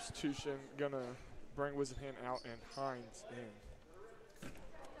a substitution going to bring Wizenhand out and Hines in.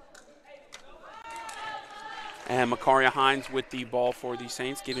 And Makaria Hines with the ball for the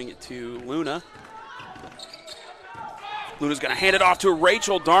Saints, giving it to Luna. Luna's going to hand it off to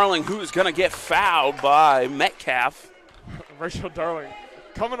Rachel Darling, who is going to get fouled by Metcalf. Rachel Darling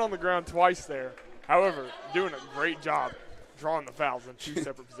coming on the ground twice there. However, doing a great job drawing the fouls in 2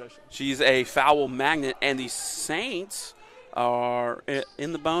 separate possessions. She's a foul magnet, and the Saints are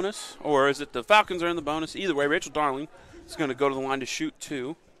in the bonus, or is it the Falcons are in the bonus? Either way, Rachel Darling is going to go to the line to shoot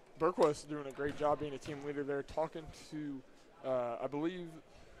 2. Berquist doing a great job being a team leader there, talking to, I believe,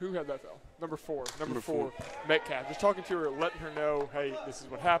 who had that foul? Number 4, Metcalf. Just talking to her, letting her know, hey, this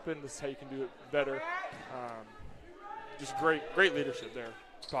is what happened, this is how you can do it better. Just great leadership there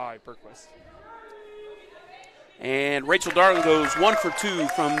by Berquist. And Rachel Darling goes 1 for 2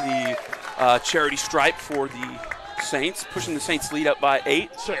 from the charity stripe for the Saints, pushing the Saints' lead up by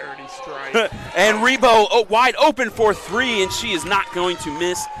 8. Charity stripe. And Rebo wide open for 3, and she is not going to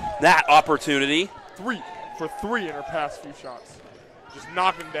miss that opportunity. 3 for 3 in her past few shots. Just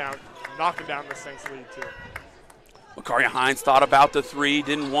knocking down the Saints' lead too. Makaria Hines thought about the 3,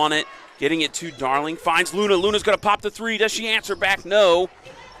 didn't want it. Getting it to Darling, finds Luna. Luna's going to pop the 3. Does she answer back? No.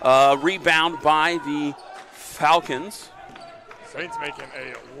 Rebound by the Falcons. Saints making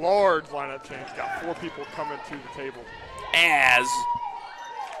a large lineup change. Got 4 people coming to the table. As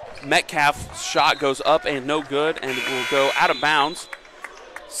Metcalf's shot goes up and no good, and it will go out of bounds.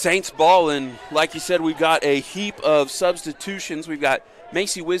 Saints ball, and like you said, we've got a heap of substitutions. We've got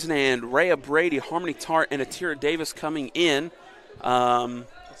Macy Wizenand, Rhea Brady, Harmony Tart, and Atira Davis coming in.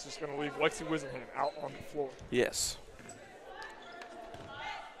 It's just going to leave Lexi Wizenhand out on the floor. Yes.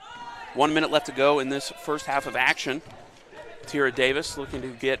 1 minute left to go in this first half of action. Atira Davis looking to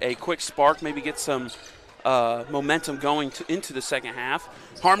get a quick spark, maybe get some momentum going into the second half.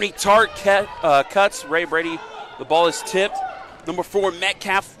 Harmony Tart cuts. Rhea Brady, the ball is tipped. Number 4,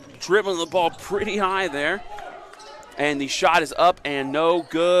 Metcalf, dribbling the ball pretty high there. And the shot is up and no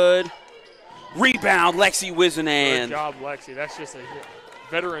good. Rebound, Lexi Wizenand. Good job, Lexi. That's just a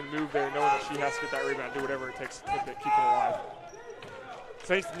veteran move there, knowing that she has to get that rebound, do whatever it takes to keep it alive.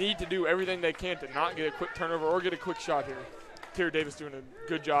 Saints need to do everything they can to not get a quick turnover or get a quick shot here. Atira Davis doing a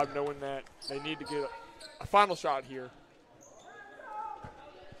good job knowing that they need to get a final shot here.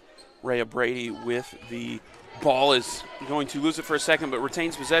 Rhea Brady with the ball is going to lose it for a second, but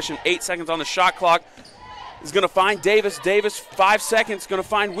retains possession. 8 seconds on the shot clock. is going to find Davis. Davis, 5 seconds, going to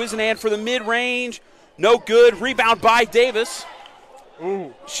find Wizenan for the mid-range. No good. Rebound by Davis.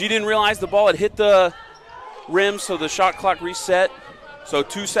 Ooh. She didn't realize the ball had hit the rim, so the shot clock reset. So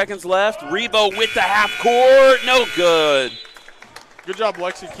 2 seconds left. Rebo with the half court. No good. Good job,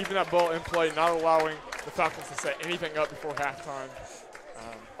 Lexi, keeping that ball in play, not allowing the Falcons to set anything up before halftime.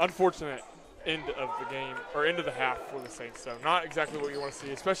 Unfortunate end of the game, or end of the half for the Saints. So not exactly what you want to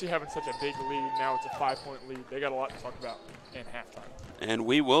see, especially having such a big lead. Now it's a 5-point lead. They got a lot to talk about in halftime. And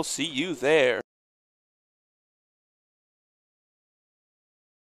we will see you there.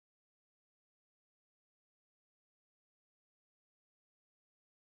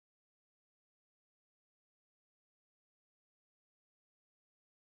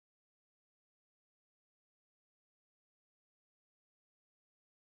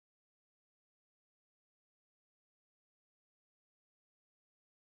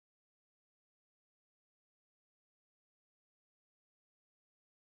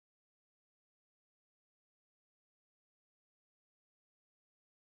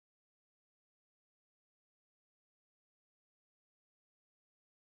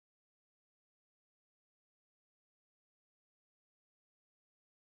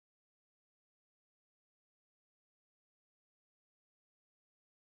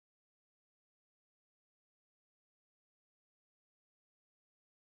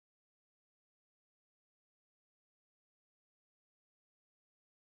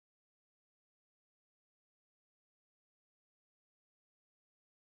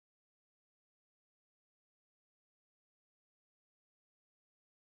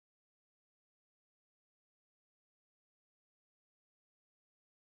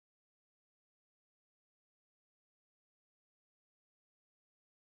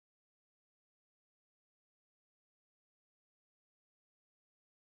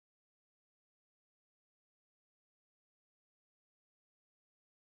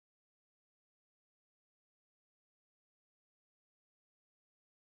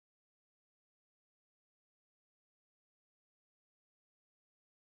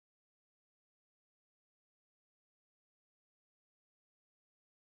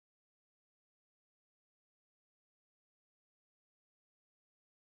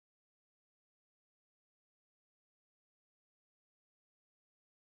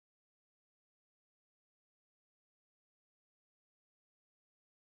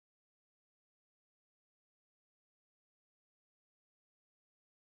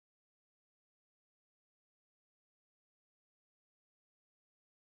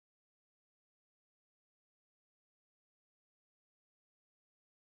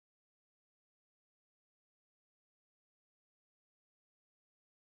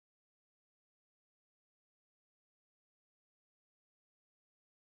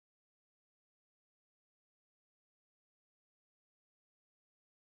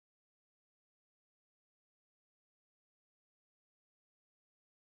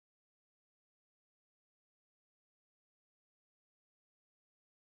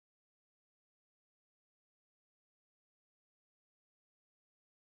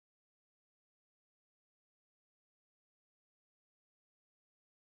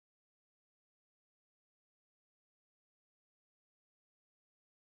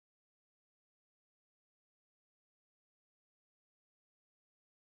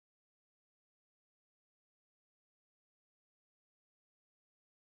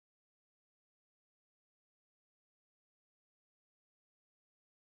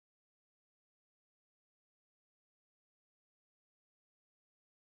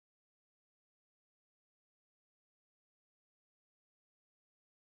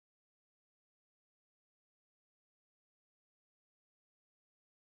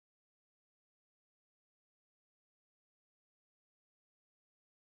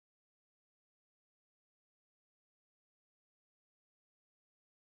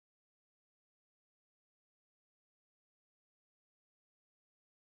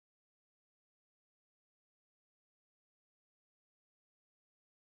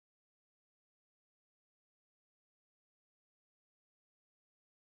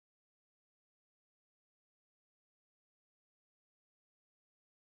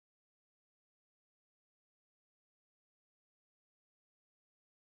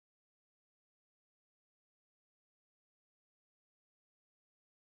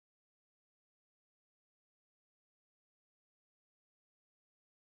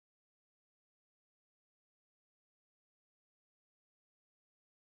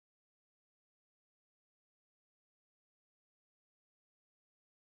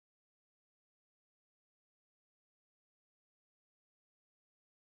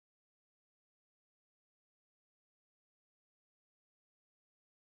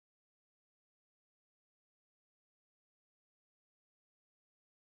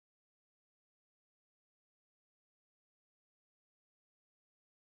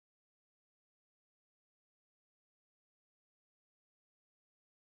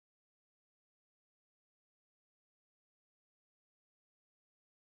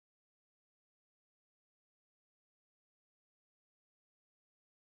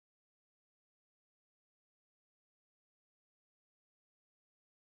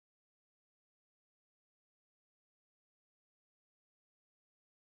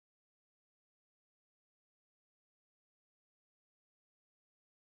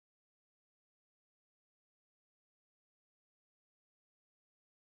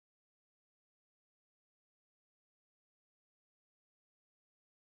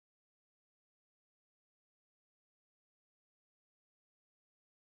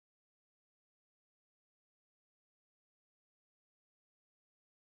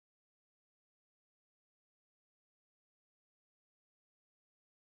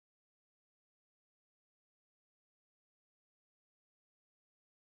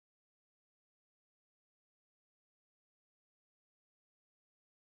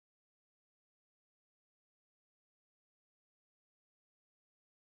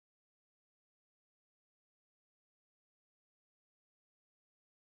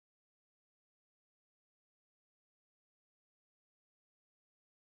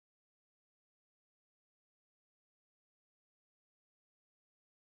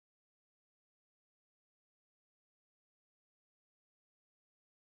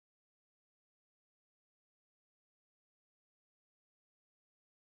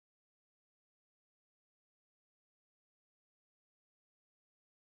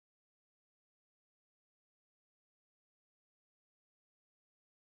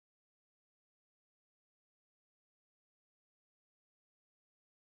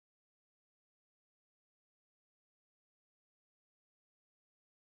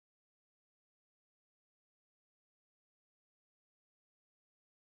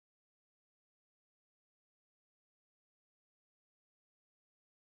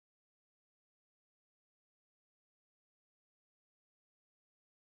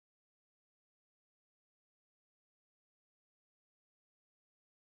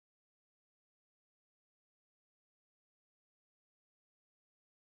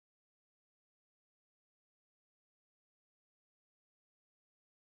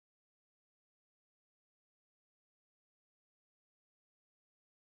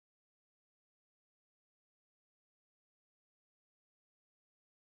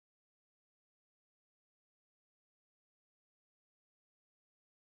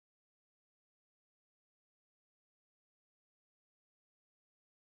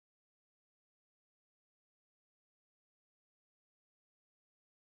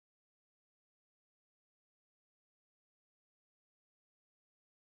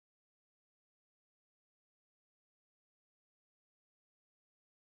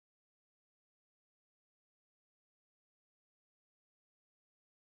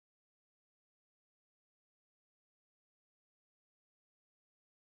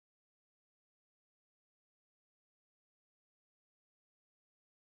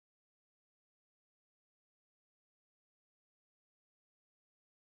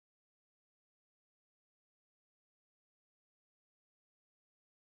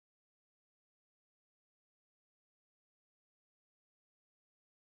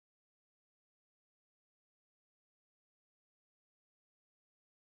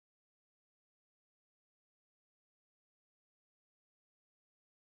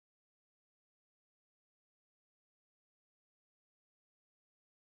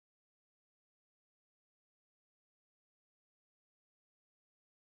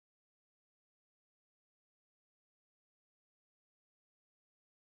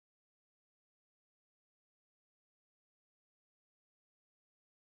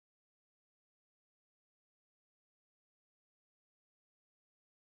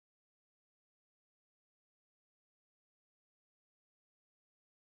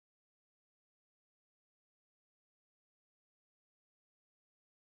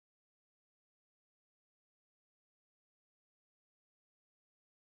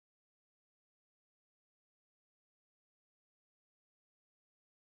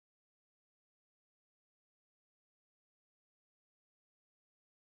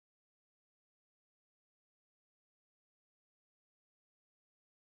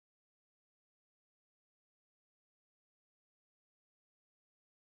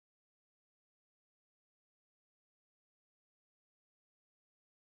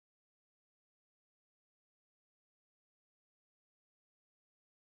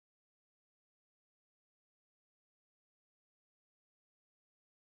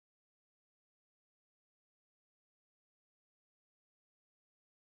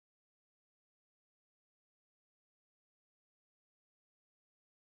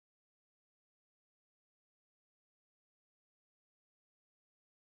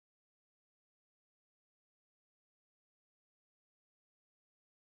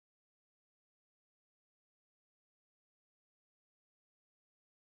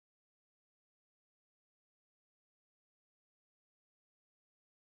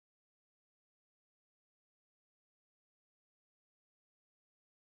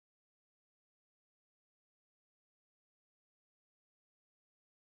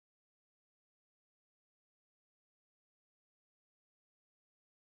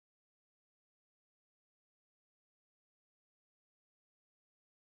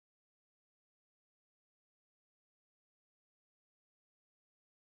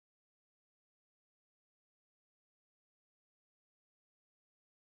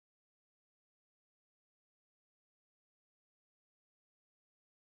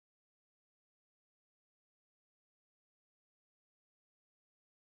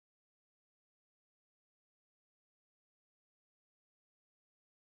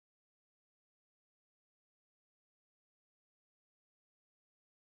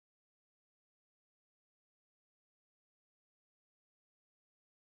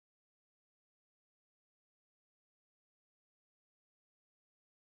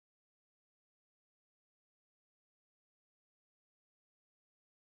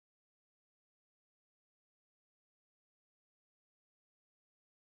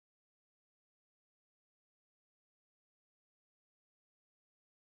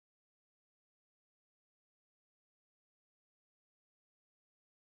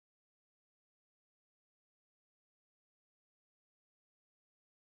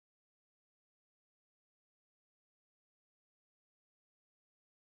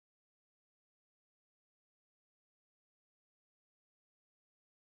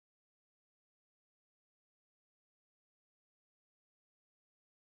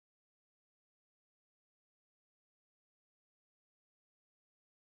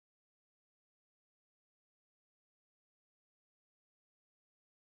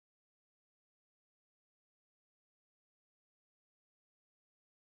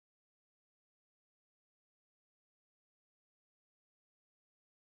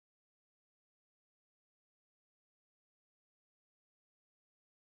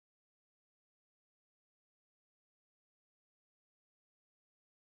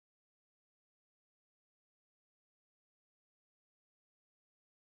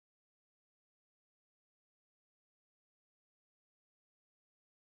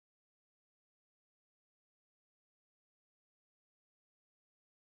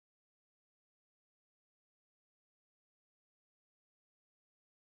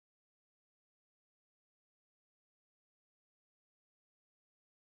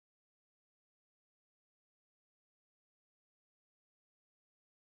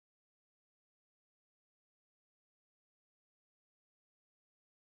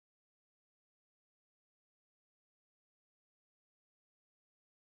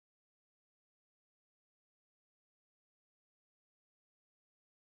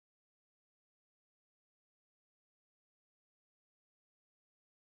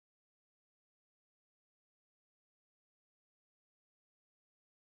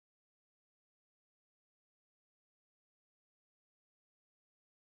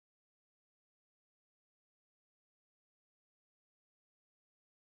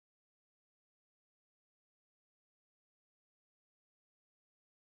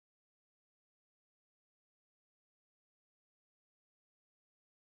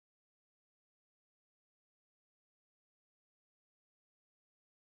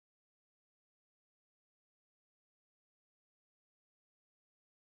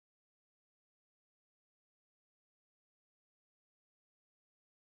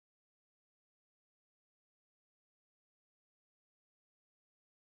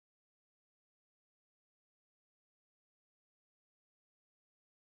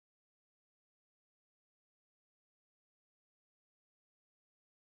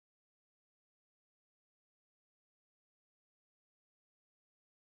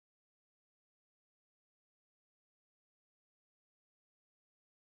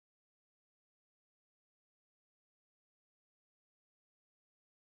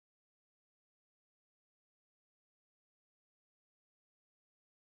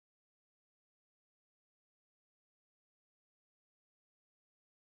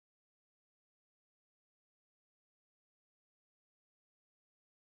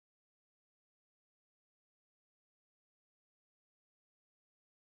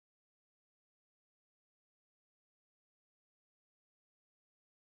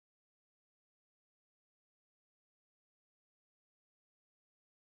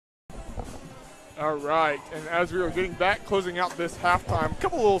 All right, and as we were getting back, closing out this halftime, a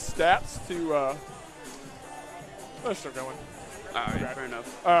couple little stats to they're still going. All right, fair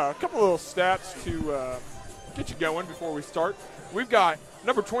enough. A couple little stats to get you going before we start. We've got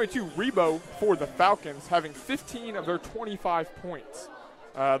number 22, Rebo, for the Falcons, having 15 of their 25 points.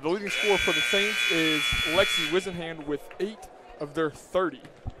 The leading scorer for the Saints is Lexi Wisenhand with 8 of their 30.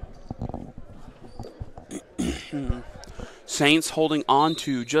 Saints holding on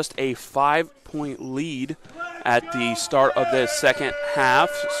to just a 5-point lead at the start of the second half,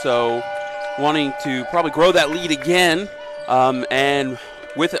 so wanting to probably grow that lead again. And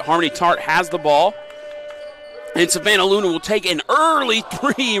with it, Harmony Tart has the ball. And Savannah Luna will take an early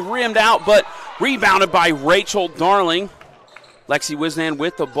three, rimmed out, but rebounded by Rachel Darling. Lexi Wisnan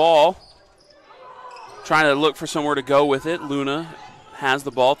with the ball, trying to look for somewhere to go with it. Luna has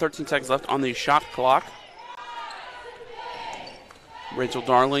the ball, 13 seconds left on the shot clock. Rachel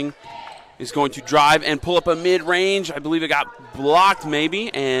Darling is going to drive and pull up a mid-range. I believe it got blocked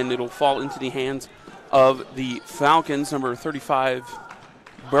maybe, and it'll fall into the hands of the Falcons. Number 35,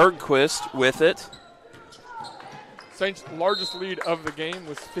 Bergquist with it. Saints' largest lead of the game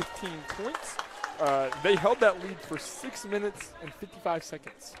was 15 points. They held that lead for 6 minutes and 55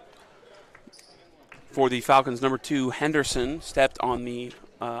 seconds. For the Falcons, number 2, Henderson stepped on the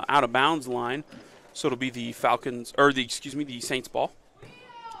out-of-bounds line, so it'll be the Falcons, or the Saints ball.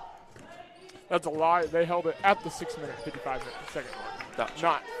 That's a lie. They held it at the 6 minute, 55 second mark. Gotcha.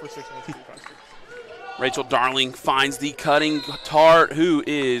 Not for 6 minutes, 55 seconds. Rachel Darling finds the cutting Tart, who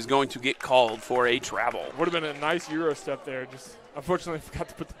is going to get called for a travel. Would have been a nice Euro step there. Just unfortunately forgot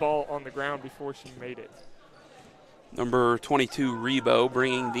to put the ball on the ground before she made it. Number 22, Rebo,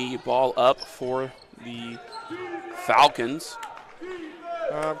 bringing the ball up for the Falcons.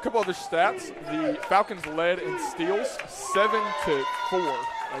 A couple other stats. The Falcons led in steals 7-4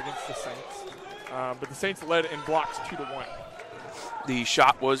 against the Saints. But the Saints led in blocks 2-1. The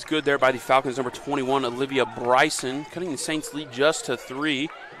shot was good there by the Falcons. Number 21, Olivia Bryson, cutting the Saints' lead just to 3.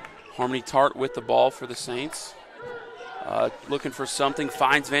 Harmony Tart with the ball for the Saints. Looking for something,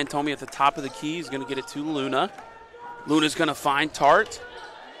 finds Van Tomey at the top of the key. He's going to get it to Luna. Luna's going to find Tart.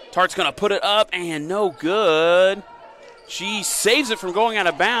 Tart's going to put it up, and no good. She saves it from going out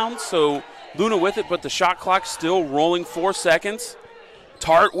of bounds, so Luna with it, but the shot clock still rolling 4 seconds.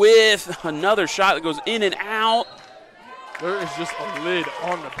 Tart with another shot that goes in and out. There is just a lid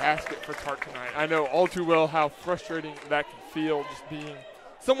on the basket for Tart tonight. I know all too well how frustrating that can feel, just being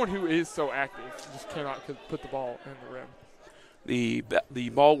someone who is so active, just cannot put the ball in the rim. The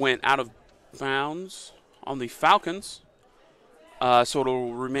ball went out of bounds on the Falcons, so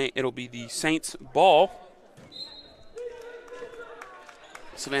it'll be the Saints ball.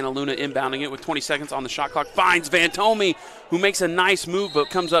 Savannah Luna inbounding it with 20 seconds on the shot clock. Finds Van Tomey, who makes a nice move but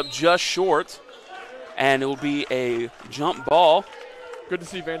comes up just short. And it will be a jump ball. Good to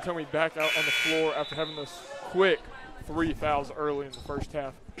see Van Tomey back out on the floor after having those quick 3 fouls early in the first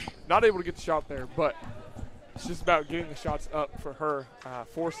half. Not able to get the shot there, but it's just about getting the shots up for her,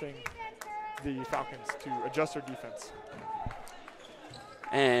 forcing the Falcons to adjust their defense.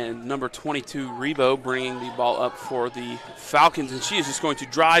 And number 22, Rebo, bringing the ball up for the Falcons. And she is just going to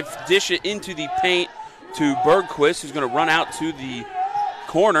drive, dish it into the paint to Bergquist, who's going to run out to the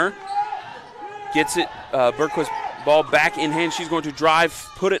corner. Gets it, Bergquist ball back in hand. She's going to drive,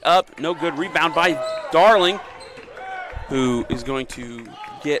 put it up. No good. Rebound by Darling, who is going to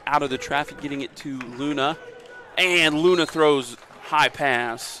get out of the traffic, getting it to Luna. And Luna throws high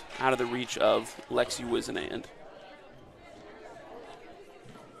pass out of the reach of Lexi Wisenand.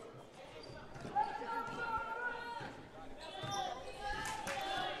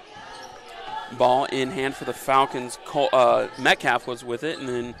 Ball in hand for the Falcons. Metcalf was with it, and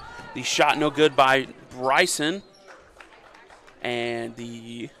then the shot no good by Bryson. And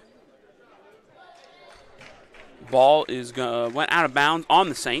the ball is went out of bounds on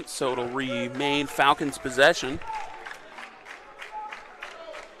the Saints, so it'll remain Falcons' possession.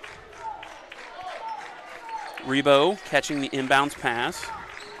 Rebo catching the inbounds pass.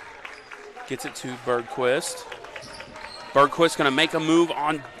 Gets it to Bergquist. Bergquist going to make a move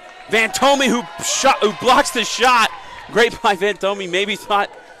on Van Tomey, who blocks the shot. Great by Van Tomey. Maybe thought,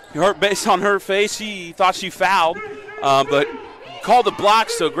 based on her face, he thought she fouled, but called the block,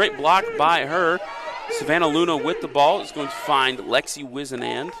 so great block by her. Savannah Luna with the ball is going to find Lexi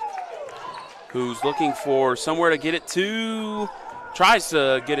Wisenand, who's looking for somewhere to get it to. Tries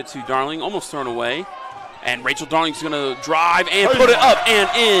to get it to Darling, almost thrown away. And Rachel Darling's going to drive and put it up and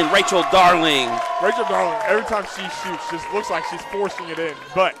in. Rachel Darling. Rachel Darling, every time she shoots, just looks like she's forcing it in,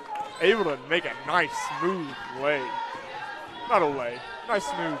 but able to make a nice, smooth lay. Not a lay. Nice,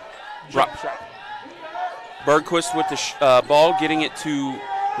 smooth jump shot. Bergquist with the ball, getting it to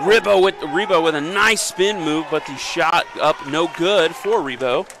Rebo with a nice spin move, but the shot up no good for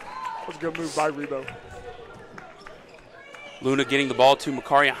Rebo. That was a good move by Rebo. Luna getting the ball to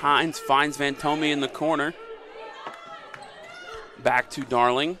Makaria Hines, finds Vantome in the corner. Back to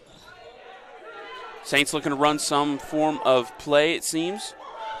Darling. Saints looking to run some form of play, it seems.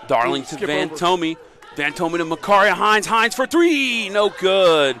 Darling to Vantome. Vantome to Makaria Hines. Hines for three. No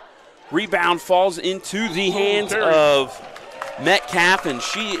good. Rebound falls into the hands of Metcalf, and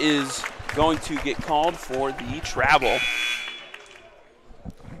she is going to get called for the travel.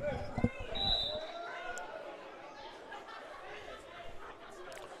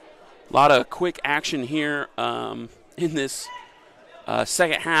 A lot of quick action here in this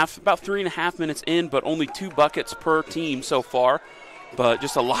second half. About 3.5 minutes in, but only 2 buckets per team so far. But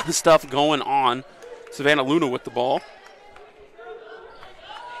just a lot of stuff going on. Savannah Luna with the ball.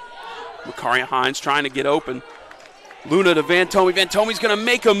 Makaria Hines trying to get open. Luna to Vantome. Vantome's going to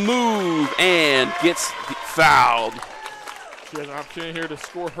make a move and gets fouled. She has an opportunity here to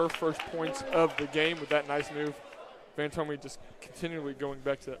score her first points of the game with that nice move. Vantome just continually going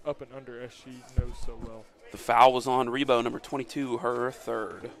back to up and under as she knows so well. The foul was on Rebo, number 22, her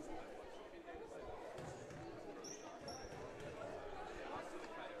third.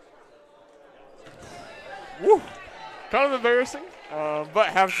 Woo! Kind of embarrassing, but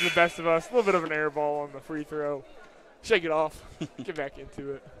happens to the best of us. A little bit of an air ball on the free throw. Shake it off. Get back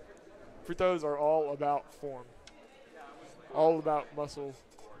into it. Free throws are all about form. All about muscle,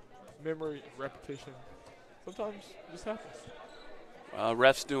 memory, and repetition. Sometimes it just happens.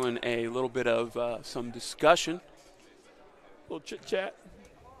 Ref's doing a little bit of some discussion. A little chit-chat.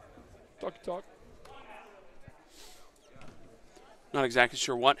 Talk. Not exactly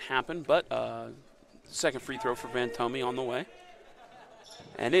sure what happened, but second free throw for Vantome on the way.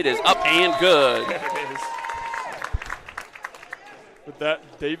 And it is up and good. There it is. With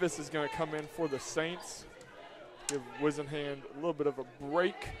that, Davis is going to come in for the Saints. Give Wisenhand a little bit of a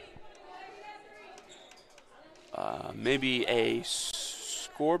break. Maybe a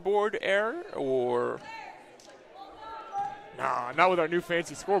scoreboard error or? Nah, not with our new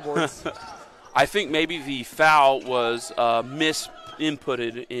fancy scoreboards. I think maybe the foul was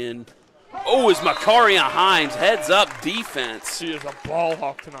mis-inputted in. Oh, is Makaria Hines heads up defense. She is a ball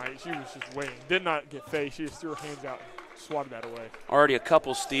hawk tonight. She was just waiting. Did not get phased. She just threw her hands out and swatted that away. Already a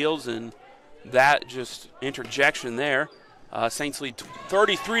couple steals, and that just interjection there. Saints lead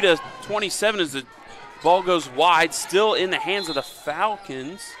 33-27 as the ball goes wide, still in the hands of the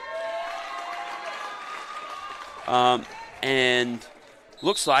Falcons. And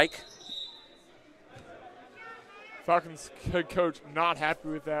looks like Falcons head coach not happy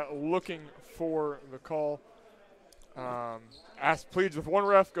with that, looking for the call. Pleads with one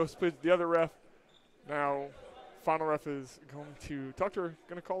ref, goes pleads with the other ref. Now, final ref is going to talk to her,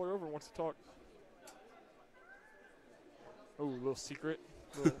 going to call her over, wants to talk. Oh, a little secret.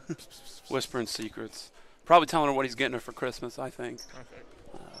 Whispering secrets. Probably telling her what he's getting her for Christmas, I think.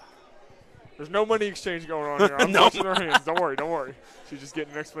 There's no money exchange going on here. I'm washing her hands. Don't worry. She's just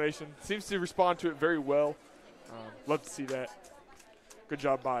getting an explanation. Seems to respond to it very well. Love to see that. Good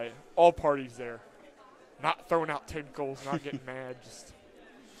job by all parties there. Not throwing out technicals, not getting mad. Just.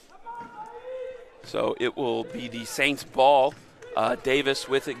 So it will be the Saints ball. Davis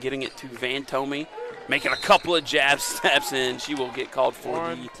with it, getting it to Vantome, making a couple of jab steps in. She will get called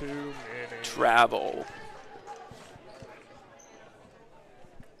for the travel.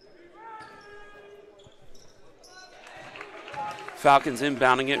 Falcons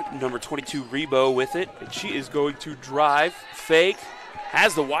inbounding it. Number 22, Rebo with it. And she is going to drive, fake,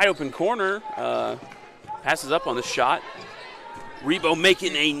 has the wide open corner, passes up on the shot. Rebo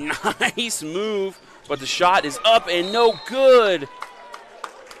making a nice move, but the shot is up and no good.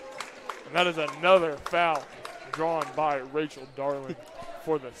 And that is another foul drawn by Rachel Darling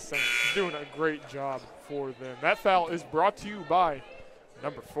for the Saints. She's doing a great job for them. That foul is brought to you by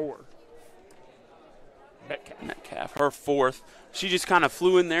number 4. Metcalf, her fourth. She just kind of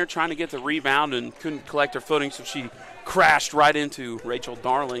flew in there trying to get the rebound and couldn't collect her footing, so she crashed right into Rachel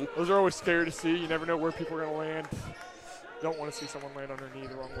Darling. Those are always scary to see. You never know where people are going to land. Don't want to see someone land on her knee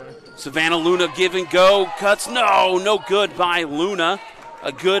the wrong way. Savannah Luna give and go. Cuts, no good by Luna.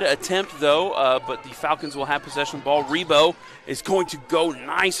 A good attempt, though, but the Falcons will have possession of the ball. Rebo is going to go.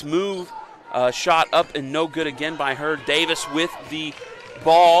 Nice move. Shot up and no good again by her. Davis with the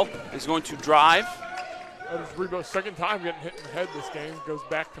ball is going to drive. That is Rebo's second time getting hit in the head this game. Goes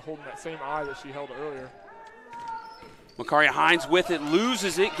back to holding that same eye that she held earlier. Makaria Hines with it,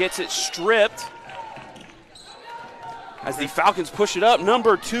 loses it, gets it stripped. As the Falcons push it up,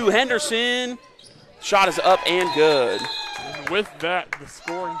 number 2, Henderson Shot is up and good. And with that, the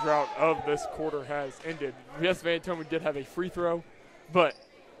scoring drought of this quarter has ended. Yes, Van Tome did have a free throw, but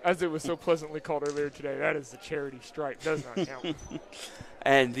as it was so pleasantly called earlier today, that is a charity strike. Does not count.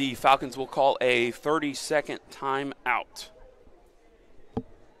 And the Falcons will call a 30-second timeout.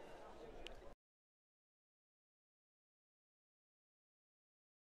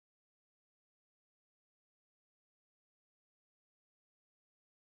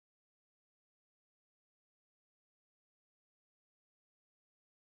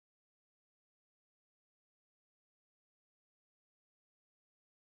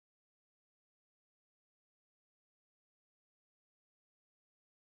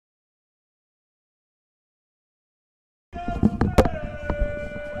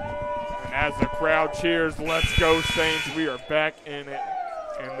 As the crowd cheers, let's go Saints. We are back in it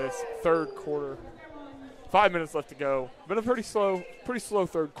in this third quarter. 5 minutes left to go. Been a pretty slow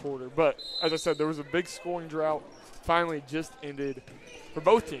third quarter. But as I said, there was a big scoring drought. Finally just ended for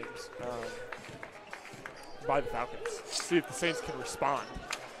both teams by the Falcons. See if the Saints can respond.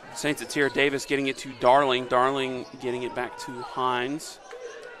 Saints, it's here. Davis getting it to Darling. Darling getting it back to Hines.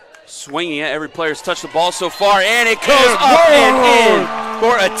 Swinging it. Every player's touched the ball so far, and it goes up and in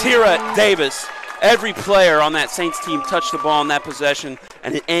for Atira Davis. Every player on that Saints team touched the ball in that possession,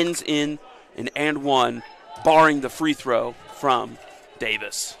 and it ends in an and one, barring the free throw from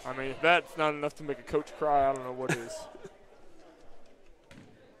Davis. I mean, if that's not enough to make a coach cry, I don't know what is.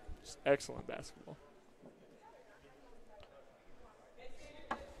 Just excellent basketball.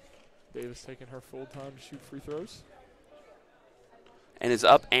 Davis taking her full time to shoot free throws. And is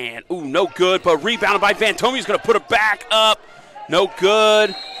up and, ooh, no good, but rebounded by Van Tome. He's going to put it back up. No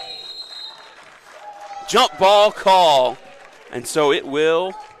good. Jump ball call. And so it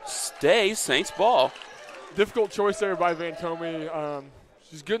will stay Saints ball. Difficult choice there by Van Tome.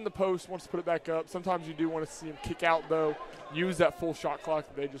 She's good in the post, wants to put it back up. Sometimes you do want to see him kick out, though. Use that full shot clock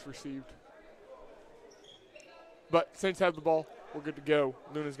that they just received. But Saints have the ball. We're good to go.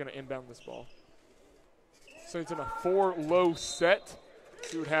 Luna's going to inbound this ball. Saints in a 4-low set.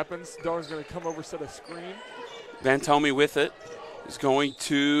 See what happens. Darn's going to come over, set a screen. Van Tome with it is going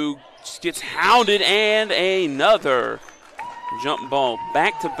to, just gets hounded, and another jump ball.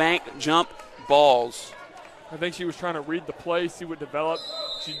 Back-to-back jump balls. I think she was trying to read the play, see what developed.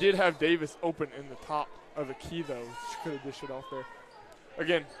 She did have Davis open in the top of the key, though. She could have dished it off there.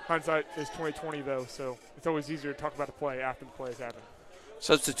 Again, hindsight is 20/20, though, so it's always easier to talk about a play after the play has happened.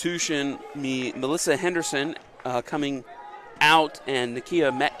 Substitution, Melissa Henderson coming out, and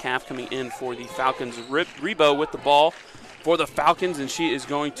Nakia Metcalf coming in for the Falcons. Rebo with the ball for the Falcons, and she is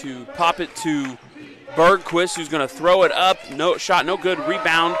going to pop it to Bergquist, who's going to throw it up. No shot, no good.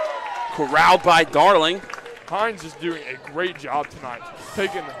 Rebound corralled by Darling. Hines is doing a great job tonight,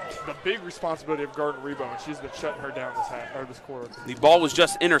 taking the big responsibility of guarding Rebo, and she's been shutting her down this quarter. The ball was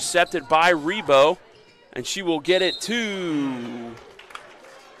just intercepted by Rebo, and she will get it to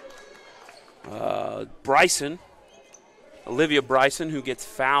Bryson. Olivia Bryson, who gets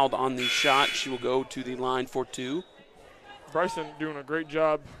fouled on the shot. She will go to the line for two. Bryson doing a great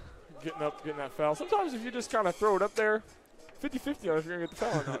job getting up, getting that foul. Sometimes if you just kind of throw it up there, 50-50 on if you're going to get the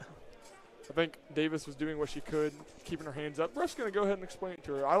foul or not. I think Davis was doing what she could, keeping her hands up. Ref's going to go ahead and explain it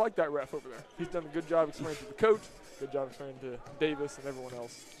to her. I like that ref over there. He's done a good job explaining to the coach, good job explaining to Davis and everyone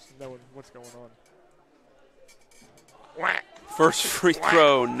else, just knowing what's going on. First free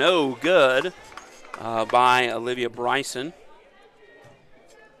throw, no good by Olivia Bryson.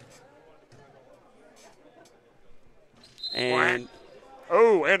 And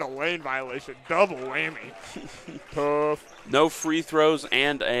and a lane violation. Double whammy. Tough. No free throws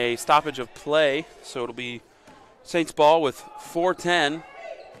and a stoppage of play. So it'll be Saints ball with 4:10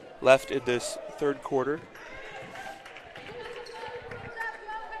 left in this third quarter.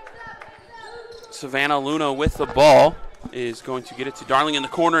 Savannah Luna with the ball is going to get it to Darling in the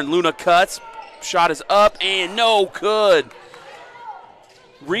corner, and Luna cuts. Shot is up and no good.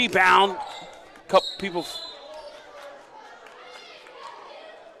 Rebound. Couple people.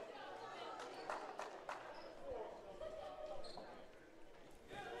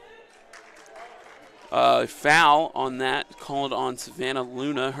 Foul on that, called on Savannah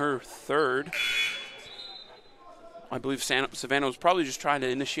Luna, her third. I believe Savannah was probably just trying to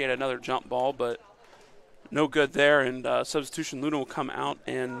initiate another jump ball, but no good there. And substitution, Luna will come out,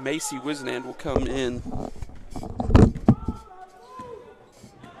 and Macy Wisenand will come in.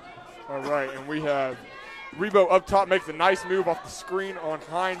 All right, and we have Rebo up top, makes a nice move off the screen on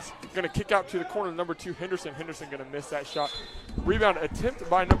Hines. Going to kick out to the corner, number 2, Henderson. Henderson going to miss that shot. Rebound attempt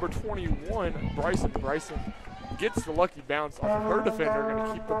by number 21, Bryson. Bryson gets the lucky bounce off of her defender, going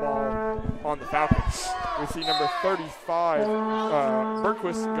to keep the ball on the Falcons. We see number 35,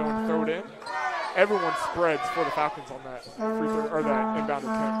 Bergquist, going to throw it in. Everyone spreads for the Falcons on that free throw, or that inbound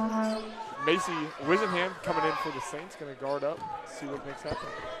attempt. Macy Wisenham coming in for the Saints, going to guard up, see what makes happen.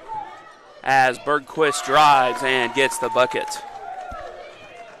 As Bergquist drives and gets the bucket.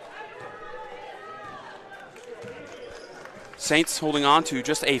 Saints holding on to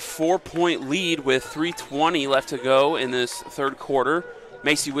just a 4-point lead with 3:20 left to go in this third quarter.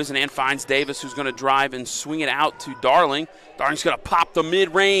 Macy Wisenand finds Davis, who's going to drive and swing it out to Darling. Darling's going to pop the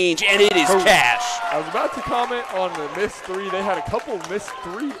mid-range, and it is cash. I was about to comment on the missed three. They had a couple missed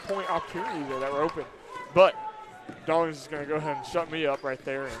three-point opportunities there that were open. But Darling's just going to go ahead and shut me up right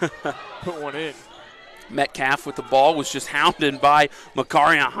there and put one in. Metcalf with the ball was just hounded by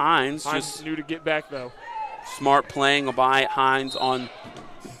Makaria Hines. Hines just knew to get back, though. Smart playing by Hines on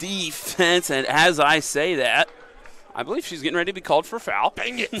defense. And as I say that, I believe she's getting ready to be called for a foul.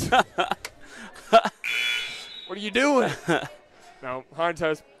 Dang it. What are you doing? Now, Hines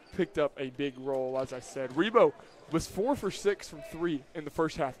has picked up a big role, as I said. Rebo was 4 for 6 from 3 in the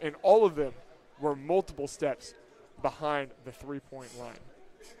first half, and all of them were multiple steps behind the three-point line.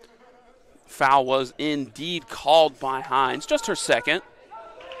 Foul was indeed called by Hines, just her second.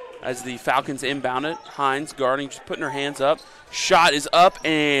 As the Falcons inbound it, Hines guarding, just putting her hands up. Shot is up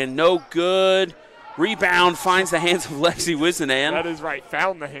and no good. Rebound finds the hands of Lexi Wisenan. That is right,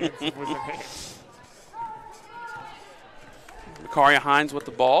 found the hands of Wisenan. Makaria Hines with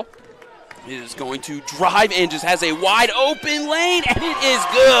the ball. Is going to drive and just has a wide open lane, and it is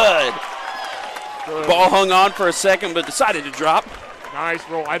good. Ball hung on for a second, but decided to drop. Nice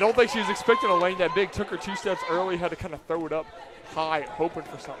roll. I don't think she was expecting a lane that big. Took her 2 steps early, had to kind of throw it up high, hoping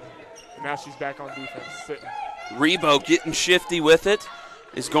for something. And now she's back on defense, sitting. Rebo getting shifty with it.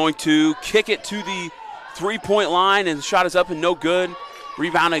 Is going to kick it to the three-point line, and the shot is up and no good.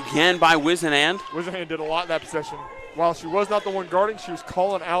 Rebound again by Wisenand. Wisenand did a lot in that possession. While she was not the one guarding, she was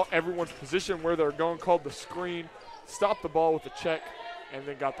calling out everyone's position where they're going, called the screen, stopped the ball with a check, and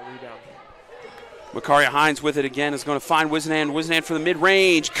then got the rebound. Makaria Hines with it again is going to find Wisenand. Wisenand for the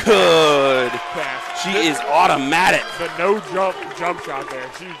mid-range. Good. Pass. She is automatic. The no-jump shot there.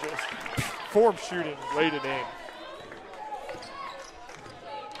 She was just form shooting, laid it in.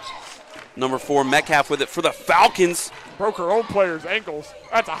 Number 4, Metcalf with it for the Falcons. Broke her own player's ankles.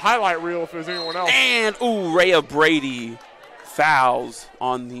 That's a highlight reel if it was anyone else. And, Rhea Brady fouls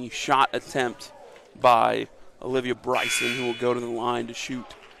on the shot attempt by Olivia Bryson, who will go to the line to shoot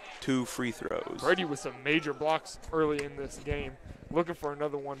 2 free throws. Brady with some major blocks early in this game, looking for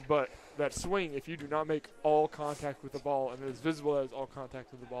another one, but that swing, if you do not make all contact with the ball and it is visible as all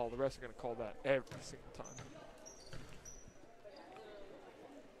contact with the ball, the refs are going to call that every single time.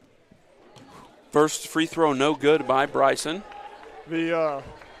 First free throw no good by Bryson. The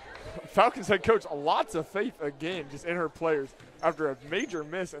Falcons head coach, lots of faith again just in her players after a major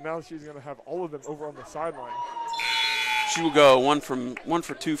miss, and now she's going to have all of them over on the sideline. She will go 1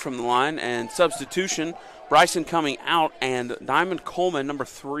 for 2 from the line, and substitution. Bryson coming out, and Diamond Coleman, number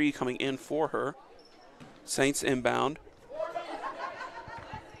 3, coming in for her. Saints inbound.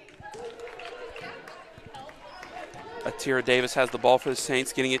 Atira Davis has the ball for the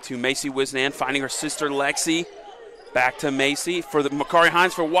Saints, getting it to Macy Wisenan, finding her sister Lexi. Back to Macy for the Makaria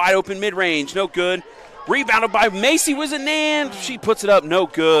Hines for wide open mid-range, no good. Rebounded by Macy Wisenan. She puts it up, no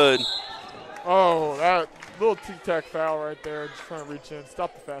good. Oh, that little tic-tac foul right there, just trying to reach in,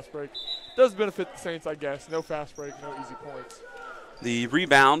 stop the fast break. Does benefit the Saints, I guess. No fast break, no easy points. The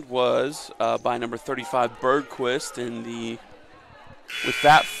rebound was by number 35, Bergquist, and with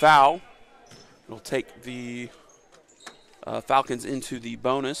that foul, it'll take the Falcons into the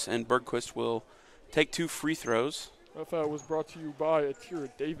bonus, and Bergquist will take 2 free throws. That foul was brought to you by Atira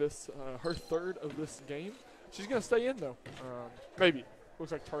Davis, her 3rd of this game. She's going to stay in, though. Maybe.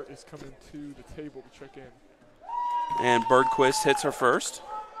 Looks like Tart is coming to the table to check in. And Bergquist hits her first.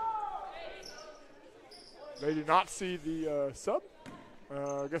 They do not see the sub.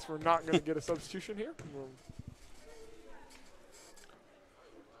 I guess we're not going to get a substitution here.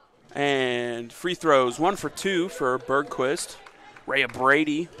 And free throws, 1 for 2 for Bergquist. Rhea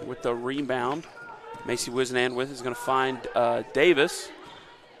Brady with the rebound. Macy Wisenan with it is going to find Davis.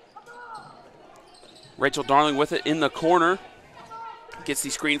 Rachel Darling with it in the corner. Gets the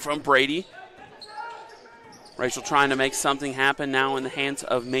screen from Brady. Rachel trying to make something happen now in the hands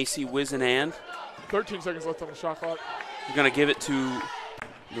of Macy Wisenan. 13 seconds left on the shot clock. We're going to give it to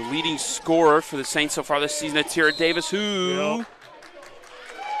the leading scorer for the Saints so far this season, Atira Davis, who... Yep.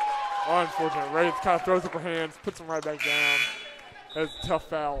 Unfortunate. Ray kind of throws up her hands, puts them right back down. That's a tough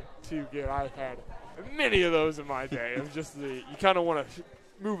foul to get. I've had many of those in my day. It was just you kind of want to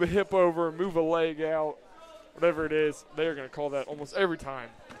move a hip over, move a leg out, whatever it is. They're going to call that almost every time.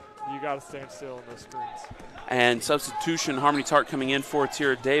 You got to stand still in those screens. And substitution, Harmony Tart coming in for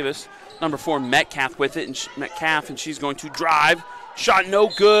Tierra Davis. Number 4, Metcalf with it, and she's going to drive. Shot no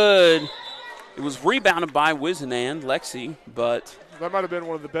good. It was rebounded by Wizenand, Lexi, but that might have been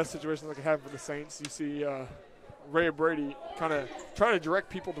one of the best situations I could have for the Saints. You see Rhea Brady kind of trying to direct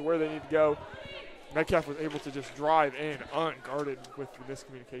people to where they need to go. Metcalf was able to just drive in unguarded with the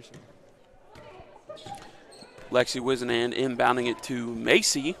miscommunication. Lexi Wizenand inbounding it to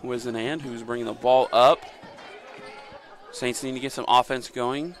Macy Wizenand, who's bringing the ball up. Saints need to get some offense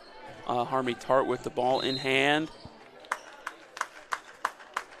going. Harmony Tart with the ball in hand.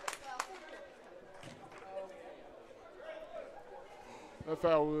 That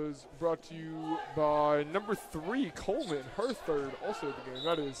foul was brought to you by number 3, Coleman, her third also of the game.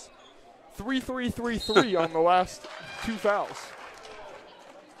 That is 3-3-3-3 on the last 2 fouls.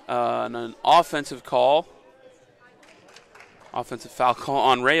 And an offensive call. Offensive foul call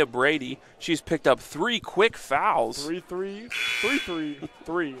on Rhea Brady. She's picked up 3 quick fouls.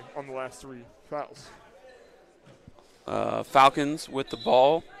 3-3-3-3 on the last 3 fouls. Falcons with the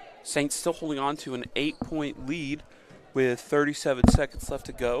ball. Saints still holding on to an 8-point lead with 37 seconds left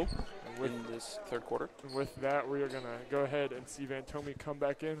to go in this third quarter. And with that, we are going to go ahead and see Van Tomey come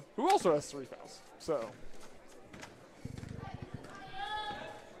back in, who also has 3 fouls. So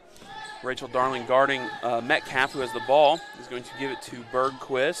Rachel Darling guarding Metcalf, who has the ball, is going to give it to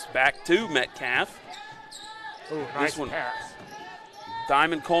Bergquist. Back to Metcalf. Oh, nice pass.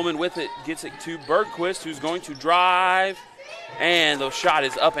 Diamond Coleman with it, gets it to Bergquist, who's going to drive, and the shot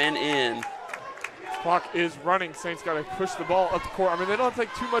is up and in. Clock is running. Saints got to push the ball up the court. I mean, they don't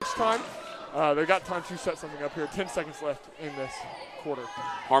take too much time. They got time to set something up here. 10 seconds left in this quarter.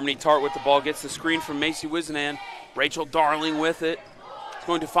 Harmony Tart with the ball, gets the screen from Macy Wizenand. Rachel Darling with it. It's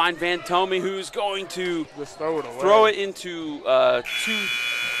going to find Van Tomey, who's going to just throw it into 2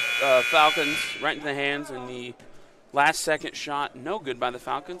 Falcons right into the hands, and the last second shot no good by the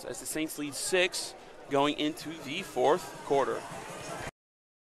Falcons as the Saints lead 6 going into the fourth quarter.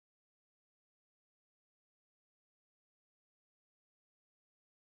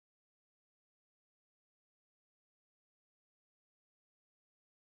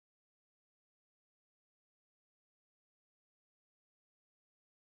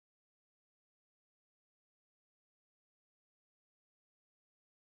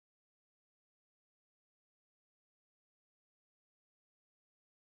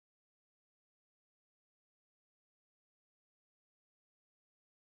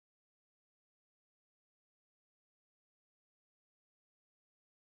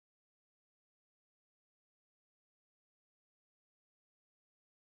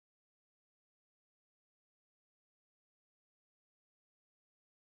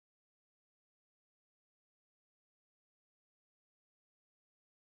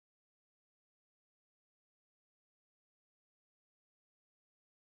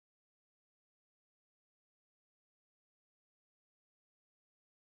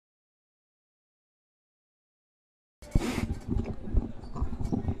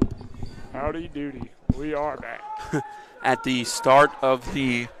 Howdy doody. We are back. At the start of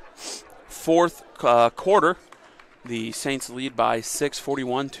the fourth quarter, the Saints lead by 6,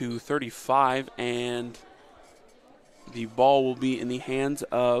 41-35, and the ball will be in the hands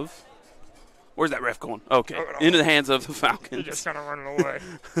of. Where's that ref going? Okay, into the hands of the Falcons. He's just kind of running away.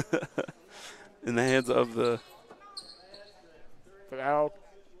 In the hands of the. Foul.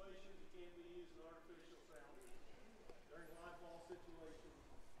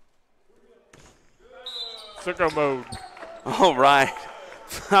 Sicko mode. All right.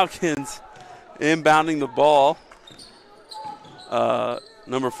 Falcons inbounding the ball.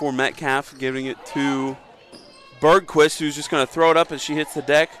 Number 4, Metcalf, giving it to Bergquist, who's just going to throw it up as she hits the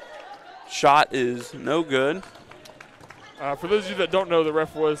deck. Shot is no good. For those of you that don't know, the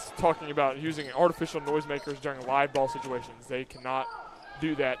ref was talking about using artificial noisemakers during live ball situations. They cannot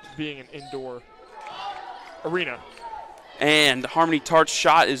do that being an indoor arena. And Harmony Tart's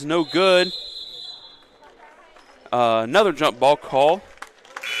shot is no good. Another jump ball call,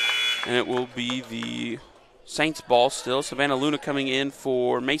 and it will be the Saints ball still. Savannah Luna coming in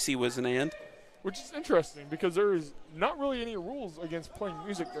for Macy Wizenand. Which is interesting because there is not really any rules against playing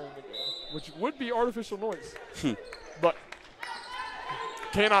music during the game, which would be artificial noise, but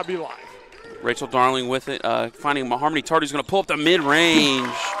cannot be live. Rachel Darling with it, finding Harmony Tart, who's going to pull up the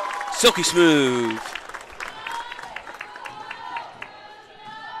mid-range. Silky smooth.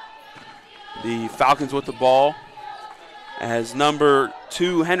 The Falcons with the ball as number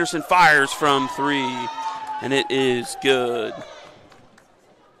 2, Henderson, fires from 3, and it is good.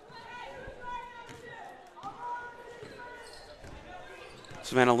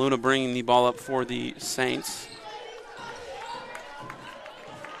 Savannah Luna bringing the ball up for the Saints.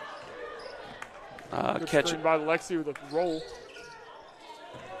 Good Catch screen by Lexi with a roll.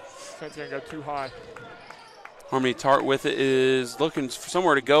 Saints going to go too high. Harmony Tart with it is looking for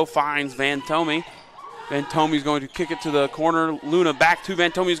somewhere to go, finds Van Tomey. Van Tomey's going to kick it to the corner. Luna back to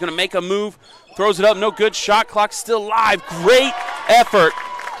Van Tomey, is going to make a move, throws it up, no good. Shot clock still live. Great effort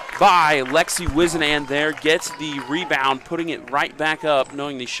by Lexi Wizenan there. Gets the rebound, putting it right back up,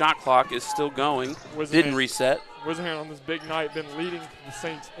 knowing the shot clock is still going. Didn't reset. Wizenan on this big night been leading the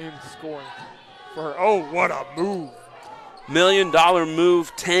Saints in scoring for her. Oh, what a move. $1 million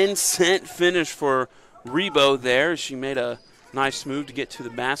move, 10-cent finish for Rebo there. She made a nice move to get to the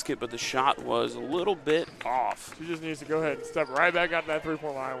basket, but the shot was a little bit off. She just needs to go ahead and step right back out that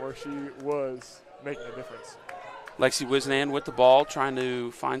three-point line where she was making a difference. Lexi Wizenan with the ball, trying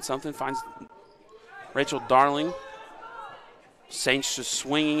to find something. Finds Rachel Darling. Saints just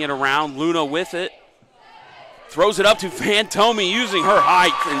swinging it around. Luna with it. Throws it up to Van Tomey using her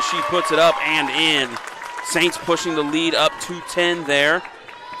height, and she puts it up and in. Saints pushing the lead up to 10 there.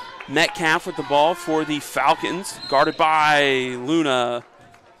 Metcalf with the ball for the Falcons, guarded by Luna.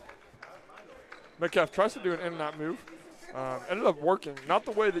 Metcalf tries to do an in and out move. Ended up working, not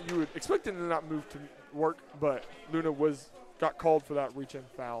the way that you would expect an in and out move to work, but Luna got called for that reach-in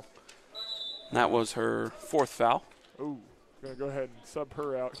foul. That was her 4th foul. Oh, going to go ahead and sub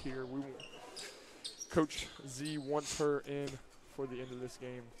her out here. Coach Z wants her in for the end of this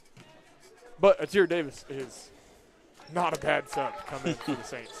game. But Atira Davis is not a bad sub to come in for the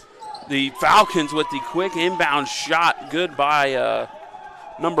Saints. The Falcons with the quick inbound shot. Good by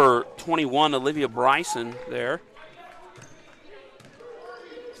number 21, Olivia Bryson there.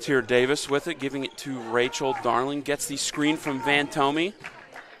 Atira Davis with it, giving it to Rachel Darling. Gets the screen from Van Tomey.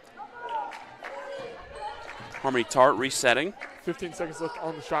 Harmony Tart resetting. 15 seconds left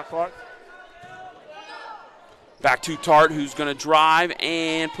on the shot clock. Back to Tart, who's going to drive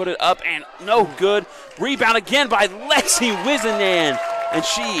and put it up, and no good. Rebound again by Lexi Wizenan, and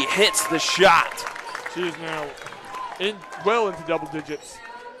she hits the shot. She is now well into double digits.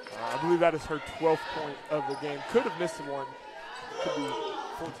 I believe that is her 12th point of the game. Could have missed one. Could be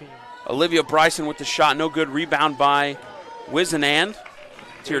 14. Olivia Bryson with the shot, no good. Rebound by Wizenan.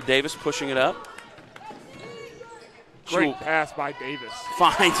 Atira Davis pushing it up. Great pass by Davis.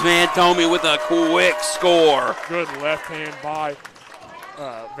 Finds Van Tomey with a quick score. Good left hand by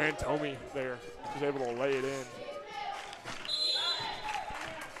Van Tomey there. She's able to lay it in.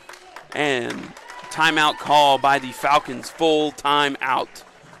 And timeout call by the Falcons, full timeout.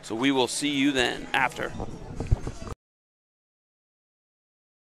 So we will see you then after.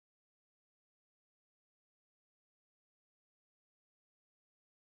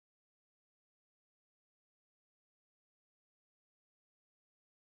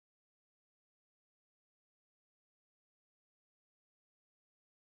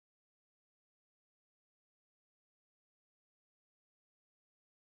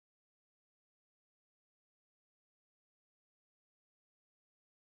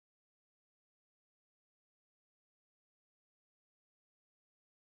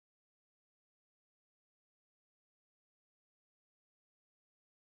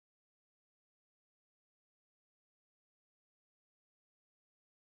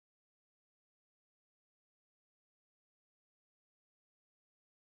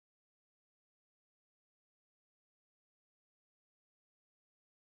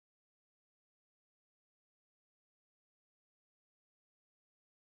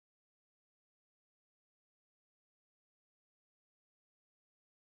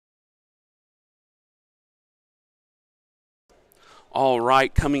 All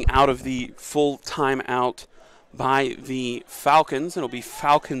right, coming out of the full timeout by the Falcons. It'll be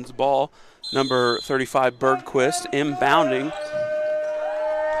Falcons ball. Number 35, Bergquist, inbounding.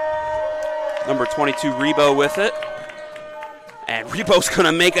 Number 22, Rebo with it. And Rebo's going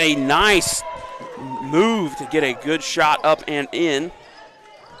to make a nice move to get a good shot up and in.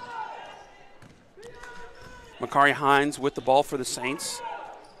 Makari Hines with the ball for the Saints.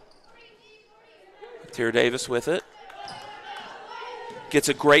 Atira Davis with it. Gets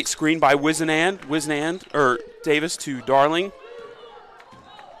a great screen by Davis to Darling.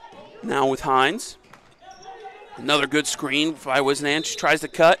 Now with Hines. Another good screen by Wizenan. She tries to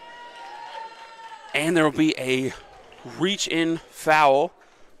cut. And there will be a reach-in foul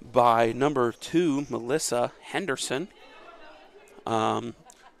by number 2, Melissa Henderson.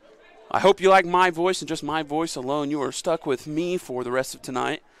 I hope you like my voice and just my voice alone. You are stuck with me for the rest of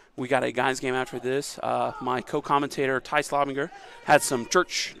tonight. We got a guys game after this. My co-commentator, Ty Slobinger, had some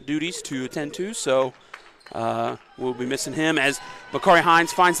church duties to attend to, so we'll be missing him as Makari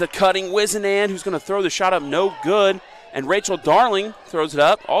Hines finds the cutting Wizenan, who's going to throw the shot up, no good. And Rachel Darling throws it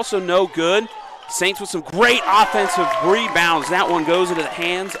up, also no good. Saints with some great offensive rebounds. That one goes into the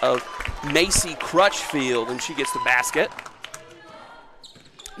hands of Macy Crutchfield, and she gets the basket.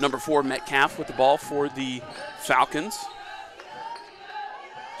 Number 4, Metcalf with the ball for the Falcons.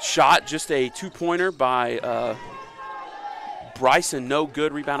 Shot, just a two-pointer by Bryson, no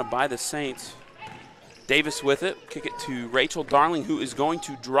good, rebounded by the Saints. Davis with it, kick it to Rachel Darling, who is going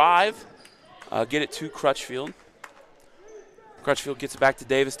to drive, get it to Crutchfield. Crutchfield gets it back to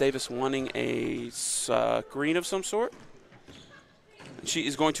Davis. Davis wanting a screen of some sort. She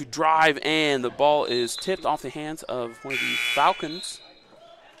is going to drive, and the ball is tipped off the hands of one of the Falcons.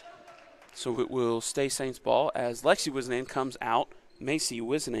 So it will stay Saints ball as Lexi Wizenan comes out. Macy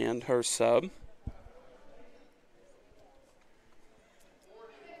Wizenan, her sub.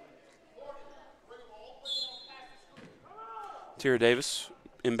 Tira Davis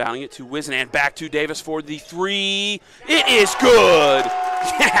inbounding it to Wizenan. Back to Davis for the three. It is good.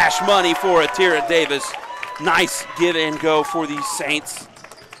 Cash money for Tira Davis. Nice give and go for the Saints.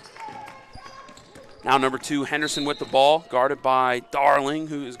 Now number 2, Henderson with the ball, guarded by Darling,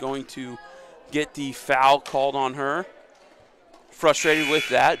 who is going to get the foul called on her. Frustrated with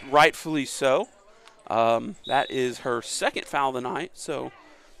that, rightfully so. That is her second foul of the night, so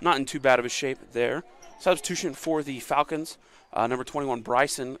not in too bad of a shape there. Substitution for the Falcons. Number 21,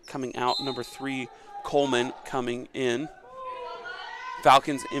 Bryson coming out. Number 3, Coleman coming in.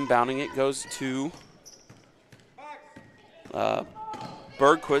 Falcons inbounding it. Goes to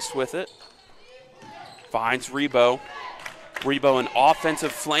Bergquist with it. Finds Rebo. Rebo, an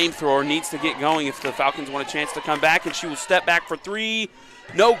offensive flamethrower, needs to get going if the Falcons want a chance to come back, and she will step back for 3.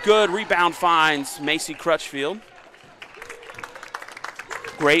 No good. Rebound finds Macy Crutchfield.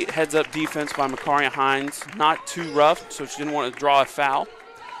 Great heads-up defense by Makari Hines. Not too rough, so she didn't want to draw a foul.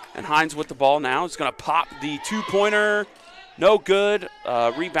 And Hines with the ball now is going to pop the two-pointer. No good.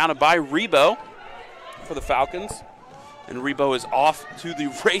 Rebounded by Rebo for the Falcons. And Rebo is off to the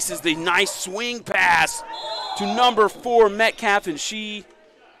races. The nice swing pass to number 4, Metcalf, and she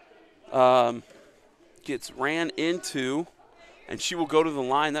gets ran into, and she will go to the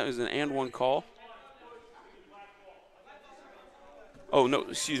line. That was an and-one call. Oh, no,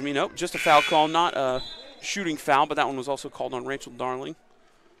 excuse me, no, just a foul call, not a shooting foul, but that one was also called on Rachel Darling.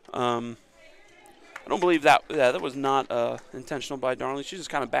 I don't believe that was not intentional by Darling. She's just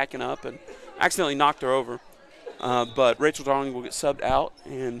kind of backing up and accidentally knocked her over. But Rachel Darling will get subbed out,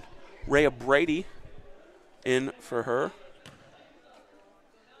 and Rhea Brady in for her.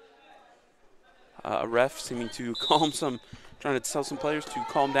 A ref seeming to trying to tell some players to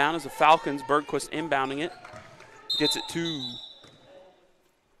calm down as the Falcons, Bergquist inbounding it. Gets it to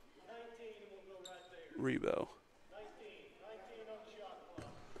Rebo.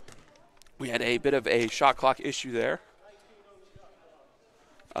 We had a bit of a shot clock issue there.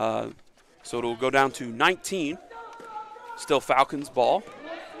 So it'll go down to 19. Still Falcons ball.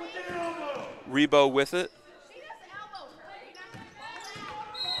 Rebo with it.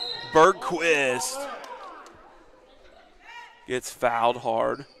 Bergquist gets fouled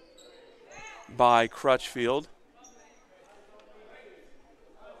hard by Crutchfield.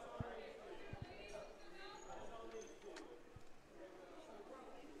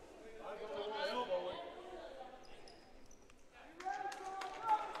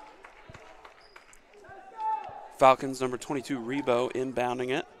 Falcons, number 22, Rebo, inbounding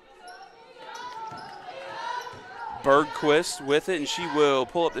it. Bergquist with it, and she will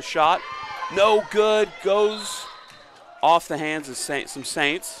pull up the shot. No good. Goes off the hands of some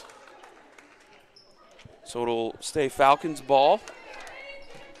Saints. So it'll stay Falcons ball.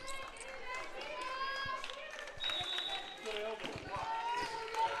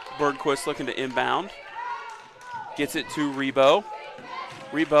 Bergquist looking to inbound. Gets it to Rebo.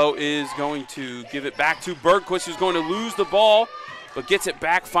 Rebo is going to give it back to Bergquist, who's going to lose the ball, but gets it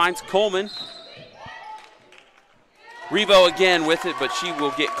back, finds Coleman. Rebo again with it, but she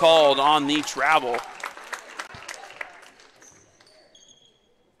will get called on the travel.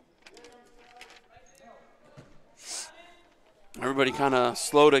 Everybody kind of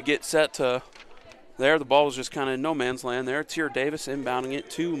slow to get set to there. The ball was just kind of in no man's land there. Tira Davis inbounding it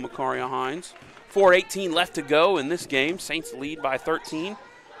to Makari Hines. 4:18 left to go in this game. Saints lead by 13.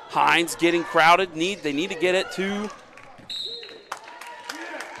 Hines getting crowded. They need to get it to.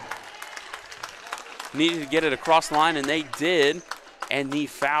 Needed to get it across the line, and they did. and the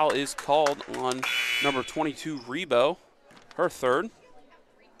foul is called on number 22, Rebo, her third.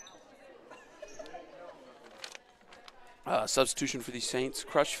 Substitution for the Saints.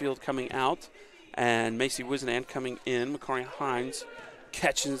 Crutchfield coming out, and Macy Wisenand coming in. Makari Hines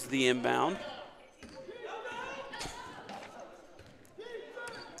catches the inbound.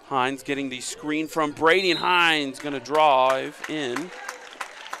 Hines getting the screen from Brady, and Hines going to drive in.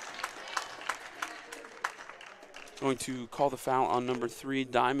 Going to call the foul on number 3,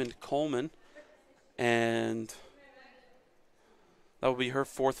 Diamond Coleman. And that will be her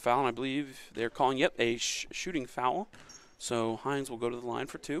fourth foul, and I believe they're calling, a shooting foul. So Hines will go to the line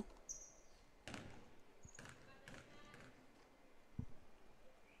for 2.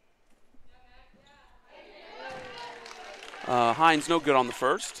 Hines no good on the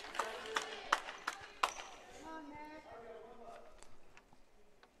first.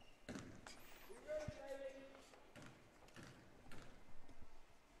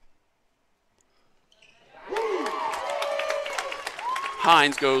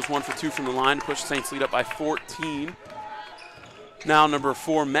 Hines goes 1 for 2 from the line to push the Saints lead up by 14. Now number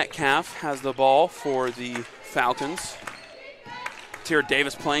 4, Metcalf, has the ball for the Falcons. Tira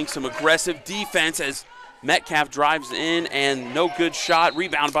Davis playing some aggressive defense as Metcalf drives in, and no good shot.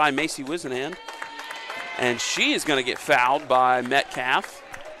 Rebound by Macy Wisenand. And she is going to get fouled by Metcalf.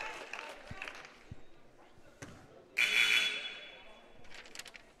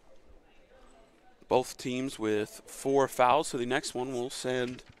 Both teams with 4 fouls, so the next one will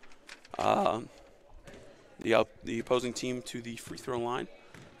send the opposing team to the free throw line.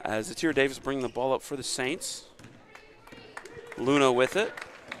 As Tira Davis bringing the ball up for the Saints. Luna with it.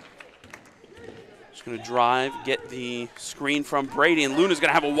 She's going to drive, get the screen from Brady, and Luna's going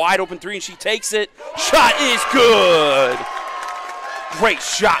to have a wide open 3, and she takes it. Shot is good. Great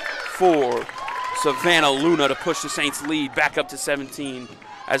shot for Savannah Luna to push the Saints lead back up to 17.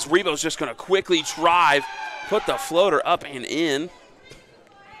 As Rebo's just going to quickly drive, put the floater up and in.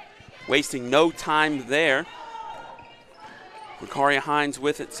 Wasting no time there. Makari Hines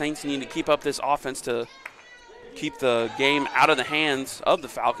with it. Saints need to keep up this offense to keep the game out of the hands of the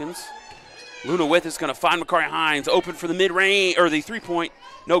Falcons. Luna with it's going to find Makari Hines. Open for the mid-range, or the three-point.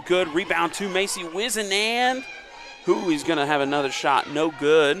 No good. Rebound to Macy Wisenand, who is going to have another shot. No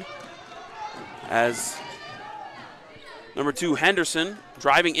good. As number 2, Henderson,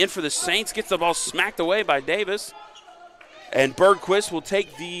 driving in for the Saints, gets the ball smacked away by Davis. And Bergquist will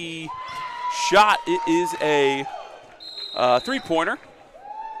take the shot. It is a three-pointer.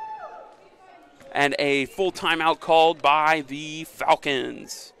 And a full timeout called by the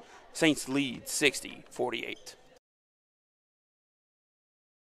Falcons. Saints lead 60-48.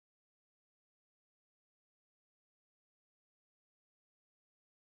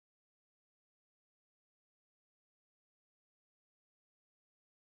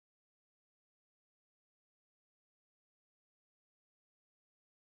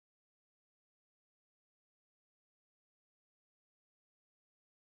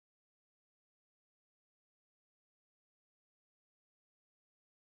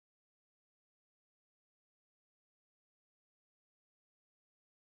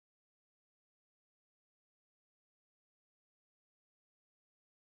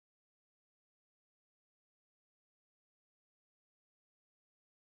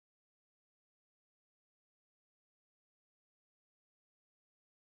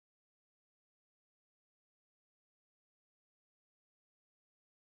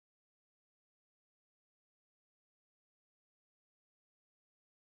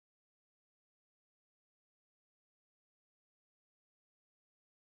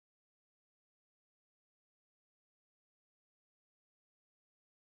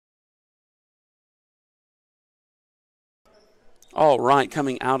 All right,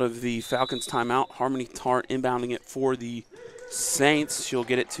 coming out of the Falcons timeout, Harmony Tart inbounding it for the Saints. She'll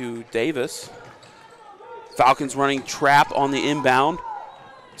get it to Davis. Falcons running trap on the inbound.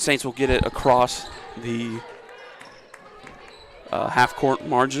 Saints will get it across the half-court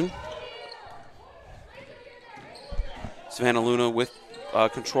margin. Savannah Luna with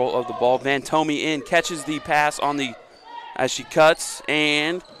control of the ball. Van Tomey in, catches the pass on the as she cuts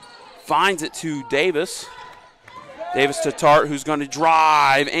and finds it to Davis. Davis to Tart, who's going to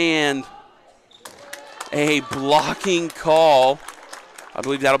drive, and a blocking call. I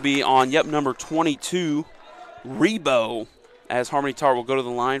believe that'll be on, number 22, Rebo, as Harmony Tart will go to the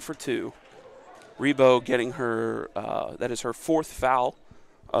line for 2. Rebo getting her, that is her 4th foul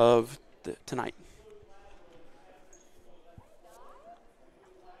of tonight.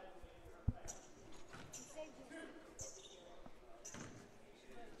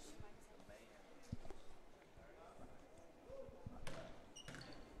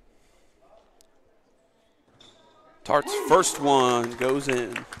 Tart's first one goes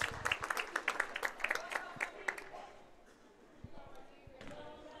in.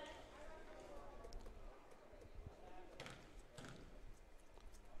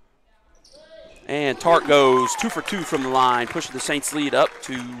 And Tart goes 2 for 2 from the line, pushing the Saints lead up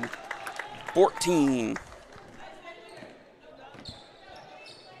to 14.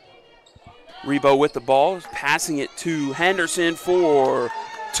 Rebo with the ball, passing it to Henderson for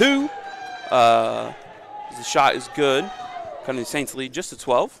 2. The shot is good, cutting the Saints lead just to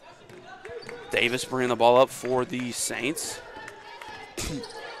 12. Davis bringing the ball up for the Saints.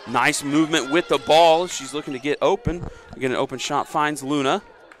 Nice movement with the ball. She's looking to get open. Again, an open shot finds Luna.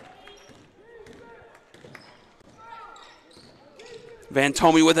 Van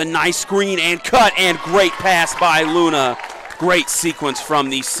Tomey with a nice screen and cut, and great pass by Luna. Great sequence from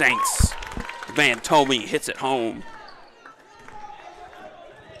the Saints. Van Tomey hits it home.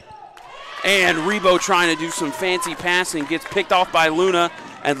 And Rebo trying to do some fancy passing, gets picked off by Luna,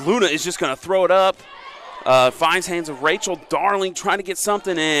 and Luna is just going to throw it up. Finds hands of Rachel Darling trying to get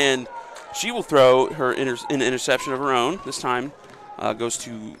something, and she will throw her an interception of her own. This time goes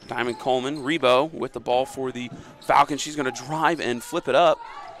to Diamond Coleman. Rebo with the ball for the Falcons. She's going to drive and flip it up.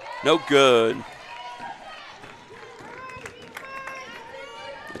 No good.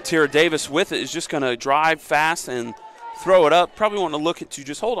 Tara Davis with it is just going to drive fast and throw it up. Probably want to look at to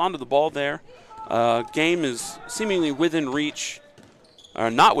just hold on to the ball there. Game is seemingly within reach, or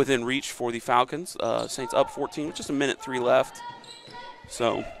not within reach for the Falcons. Saints up 14 with just 1:03 left.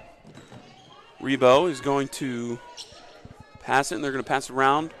 So Rebo is going to pass it, and they're going to pass it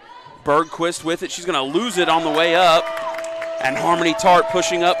around. Bergquist with it. She's going to lose it on the way up. And Harmony Tart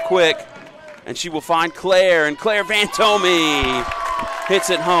pushing up quick. And she will find Claire, and Claire Van Tomey hits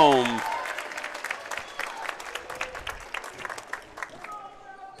it home.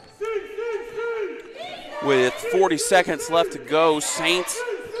 With 40 seconds left to go, Saints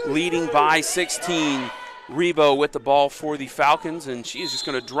leading by 16. Rebo with the ball for the Falcons, and she is just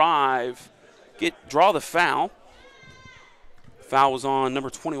going to drive, draw the foul. Foul was on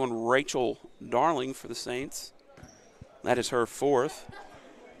number 21, Rachel Darling for the Saints. That is her 4th.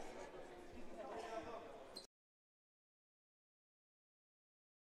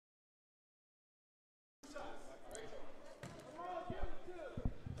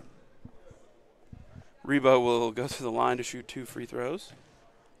 Rebo will go to the line to shoot 2 free throws.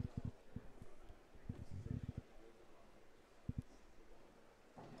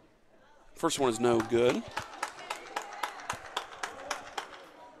 First one is no good.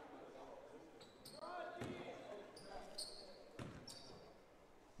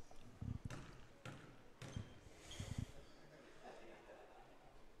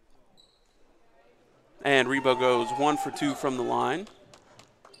 And Rebo goes 1 for 2 from the line.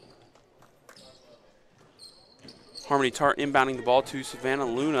 Harmony Tart inbounding the ball to Savannah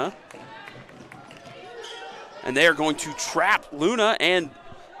Luna. And they are going to trap Luna, and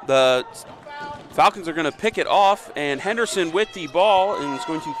the Falcons are going to pick it off. And Henderson with the ball and is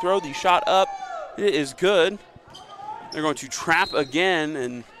going to throw the shot up. It is good. They're going to trap again,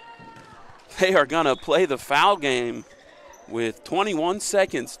 and they are going to play the foul game with 21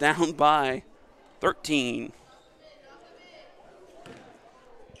 seconds down by 13.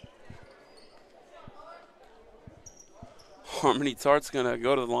 Harmony Tart's going to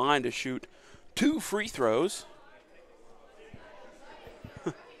go to the line to shoot 2 free throws.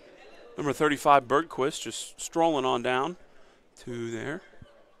 Number 35, Bergquist, just strolling on down to there.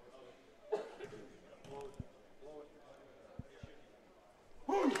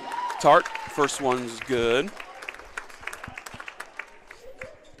 Tart, first one's good.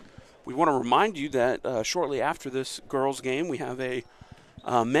 We want to remind you that shortly after this girls' game, we have a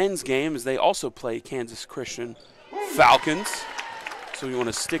men's game as they also play Kansas Christian Falcons. So we want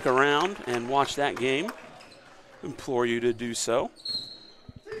to stick around and watch that game. Implore you to do so.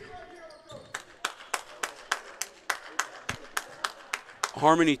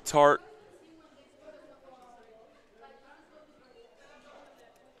 Harmony Tart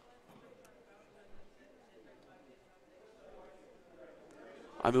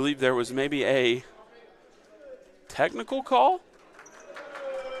I believe there was maybe a technical call.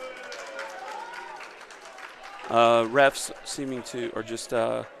 Refs seeming to, or just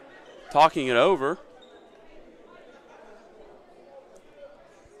talking it over.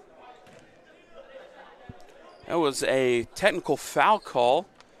 That was a technical foul call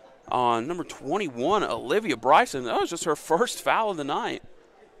on number 21, Olivia Bryson. That was just her first foul of the night.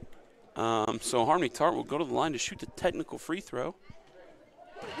 So Harmony Tart will go to the line to shoot the technical free throw.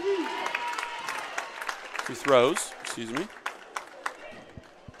 Free throws, excuse me.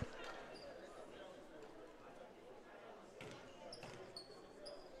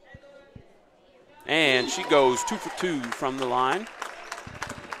 And she goes 2 for 2 from the line.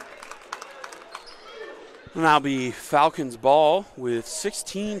 And that'll be Falcons ball with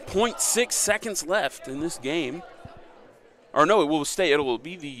 16.6 seconds left in this game. Or no, it will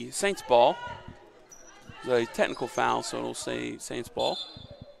be the Saints ball. It's a technical foul, so it'll say Saints ball.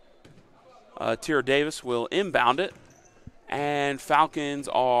 Tira Davis will inbound it. And Falcons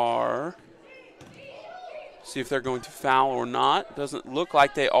are, see if they're going to foul or not. Doesn't look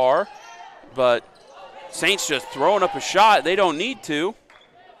like they are, but Saints just throwing up a shot. They don't need to.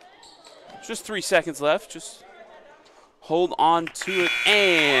 Just 3 seconds left. Just hold on to it.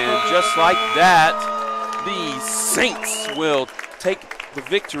 And just like that, the Saints will take the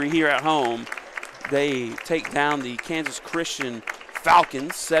victory here at home. They take down the Kansas Christian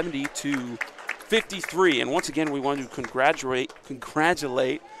Falcons 70-53. And once again, we want to congratulate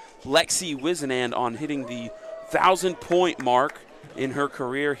Lexi Wisenand on hitting the 1,000-point mark in her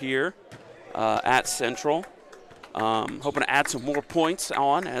career here at Central. Hoping to add some more points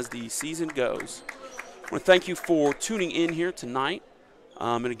on as the season goes. I want to thank you for tuning in here tonight.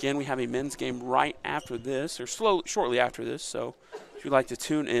 And again, we have a men's game right after this, or shortly after this. So if you'd like to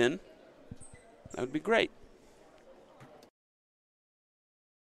tune in, that would be great.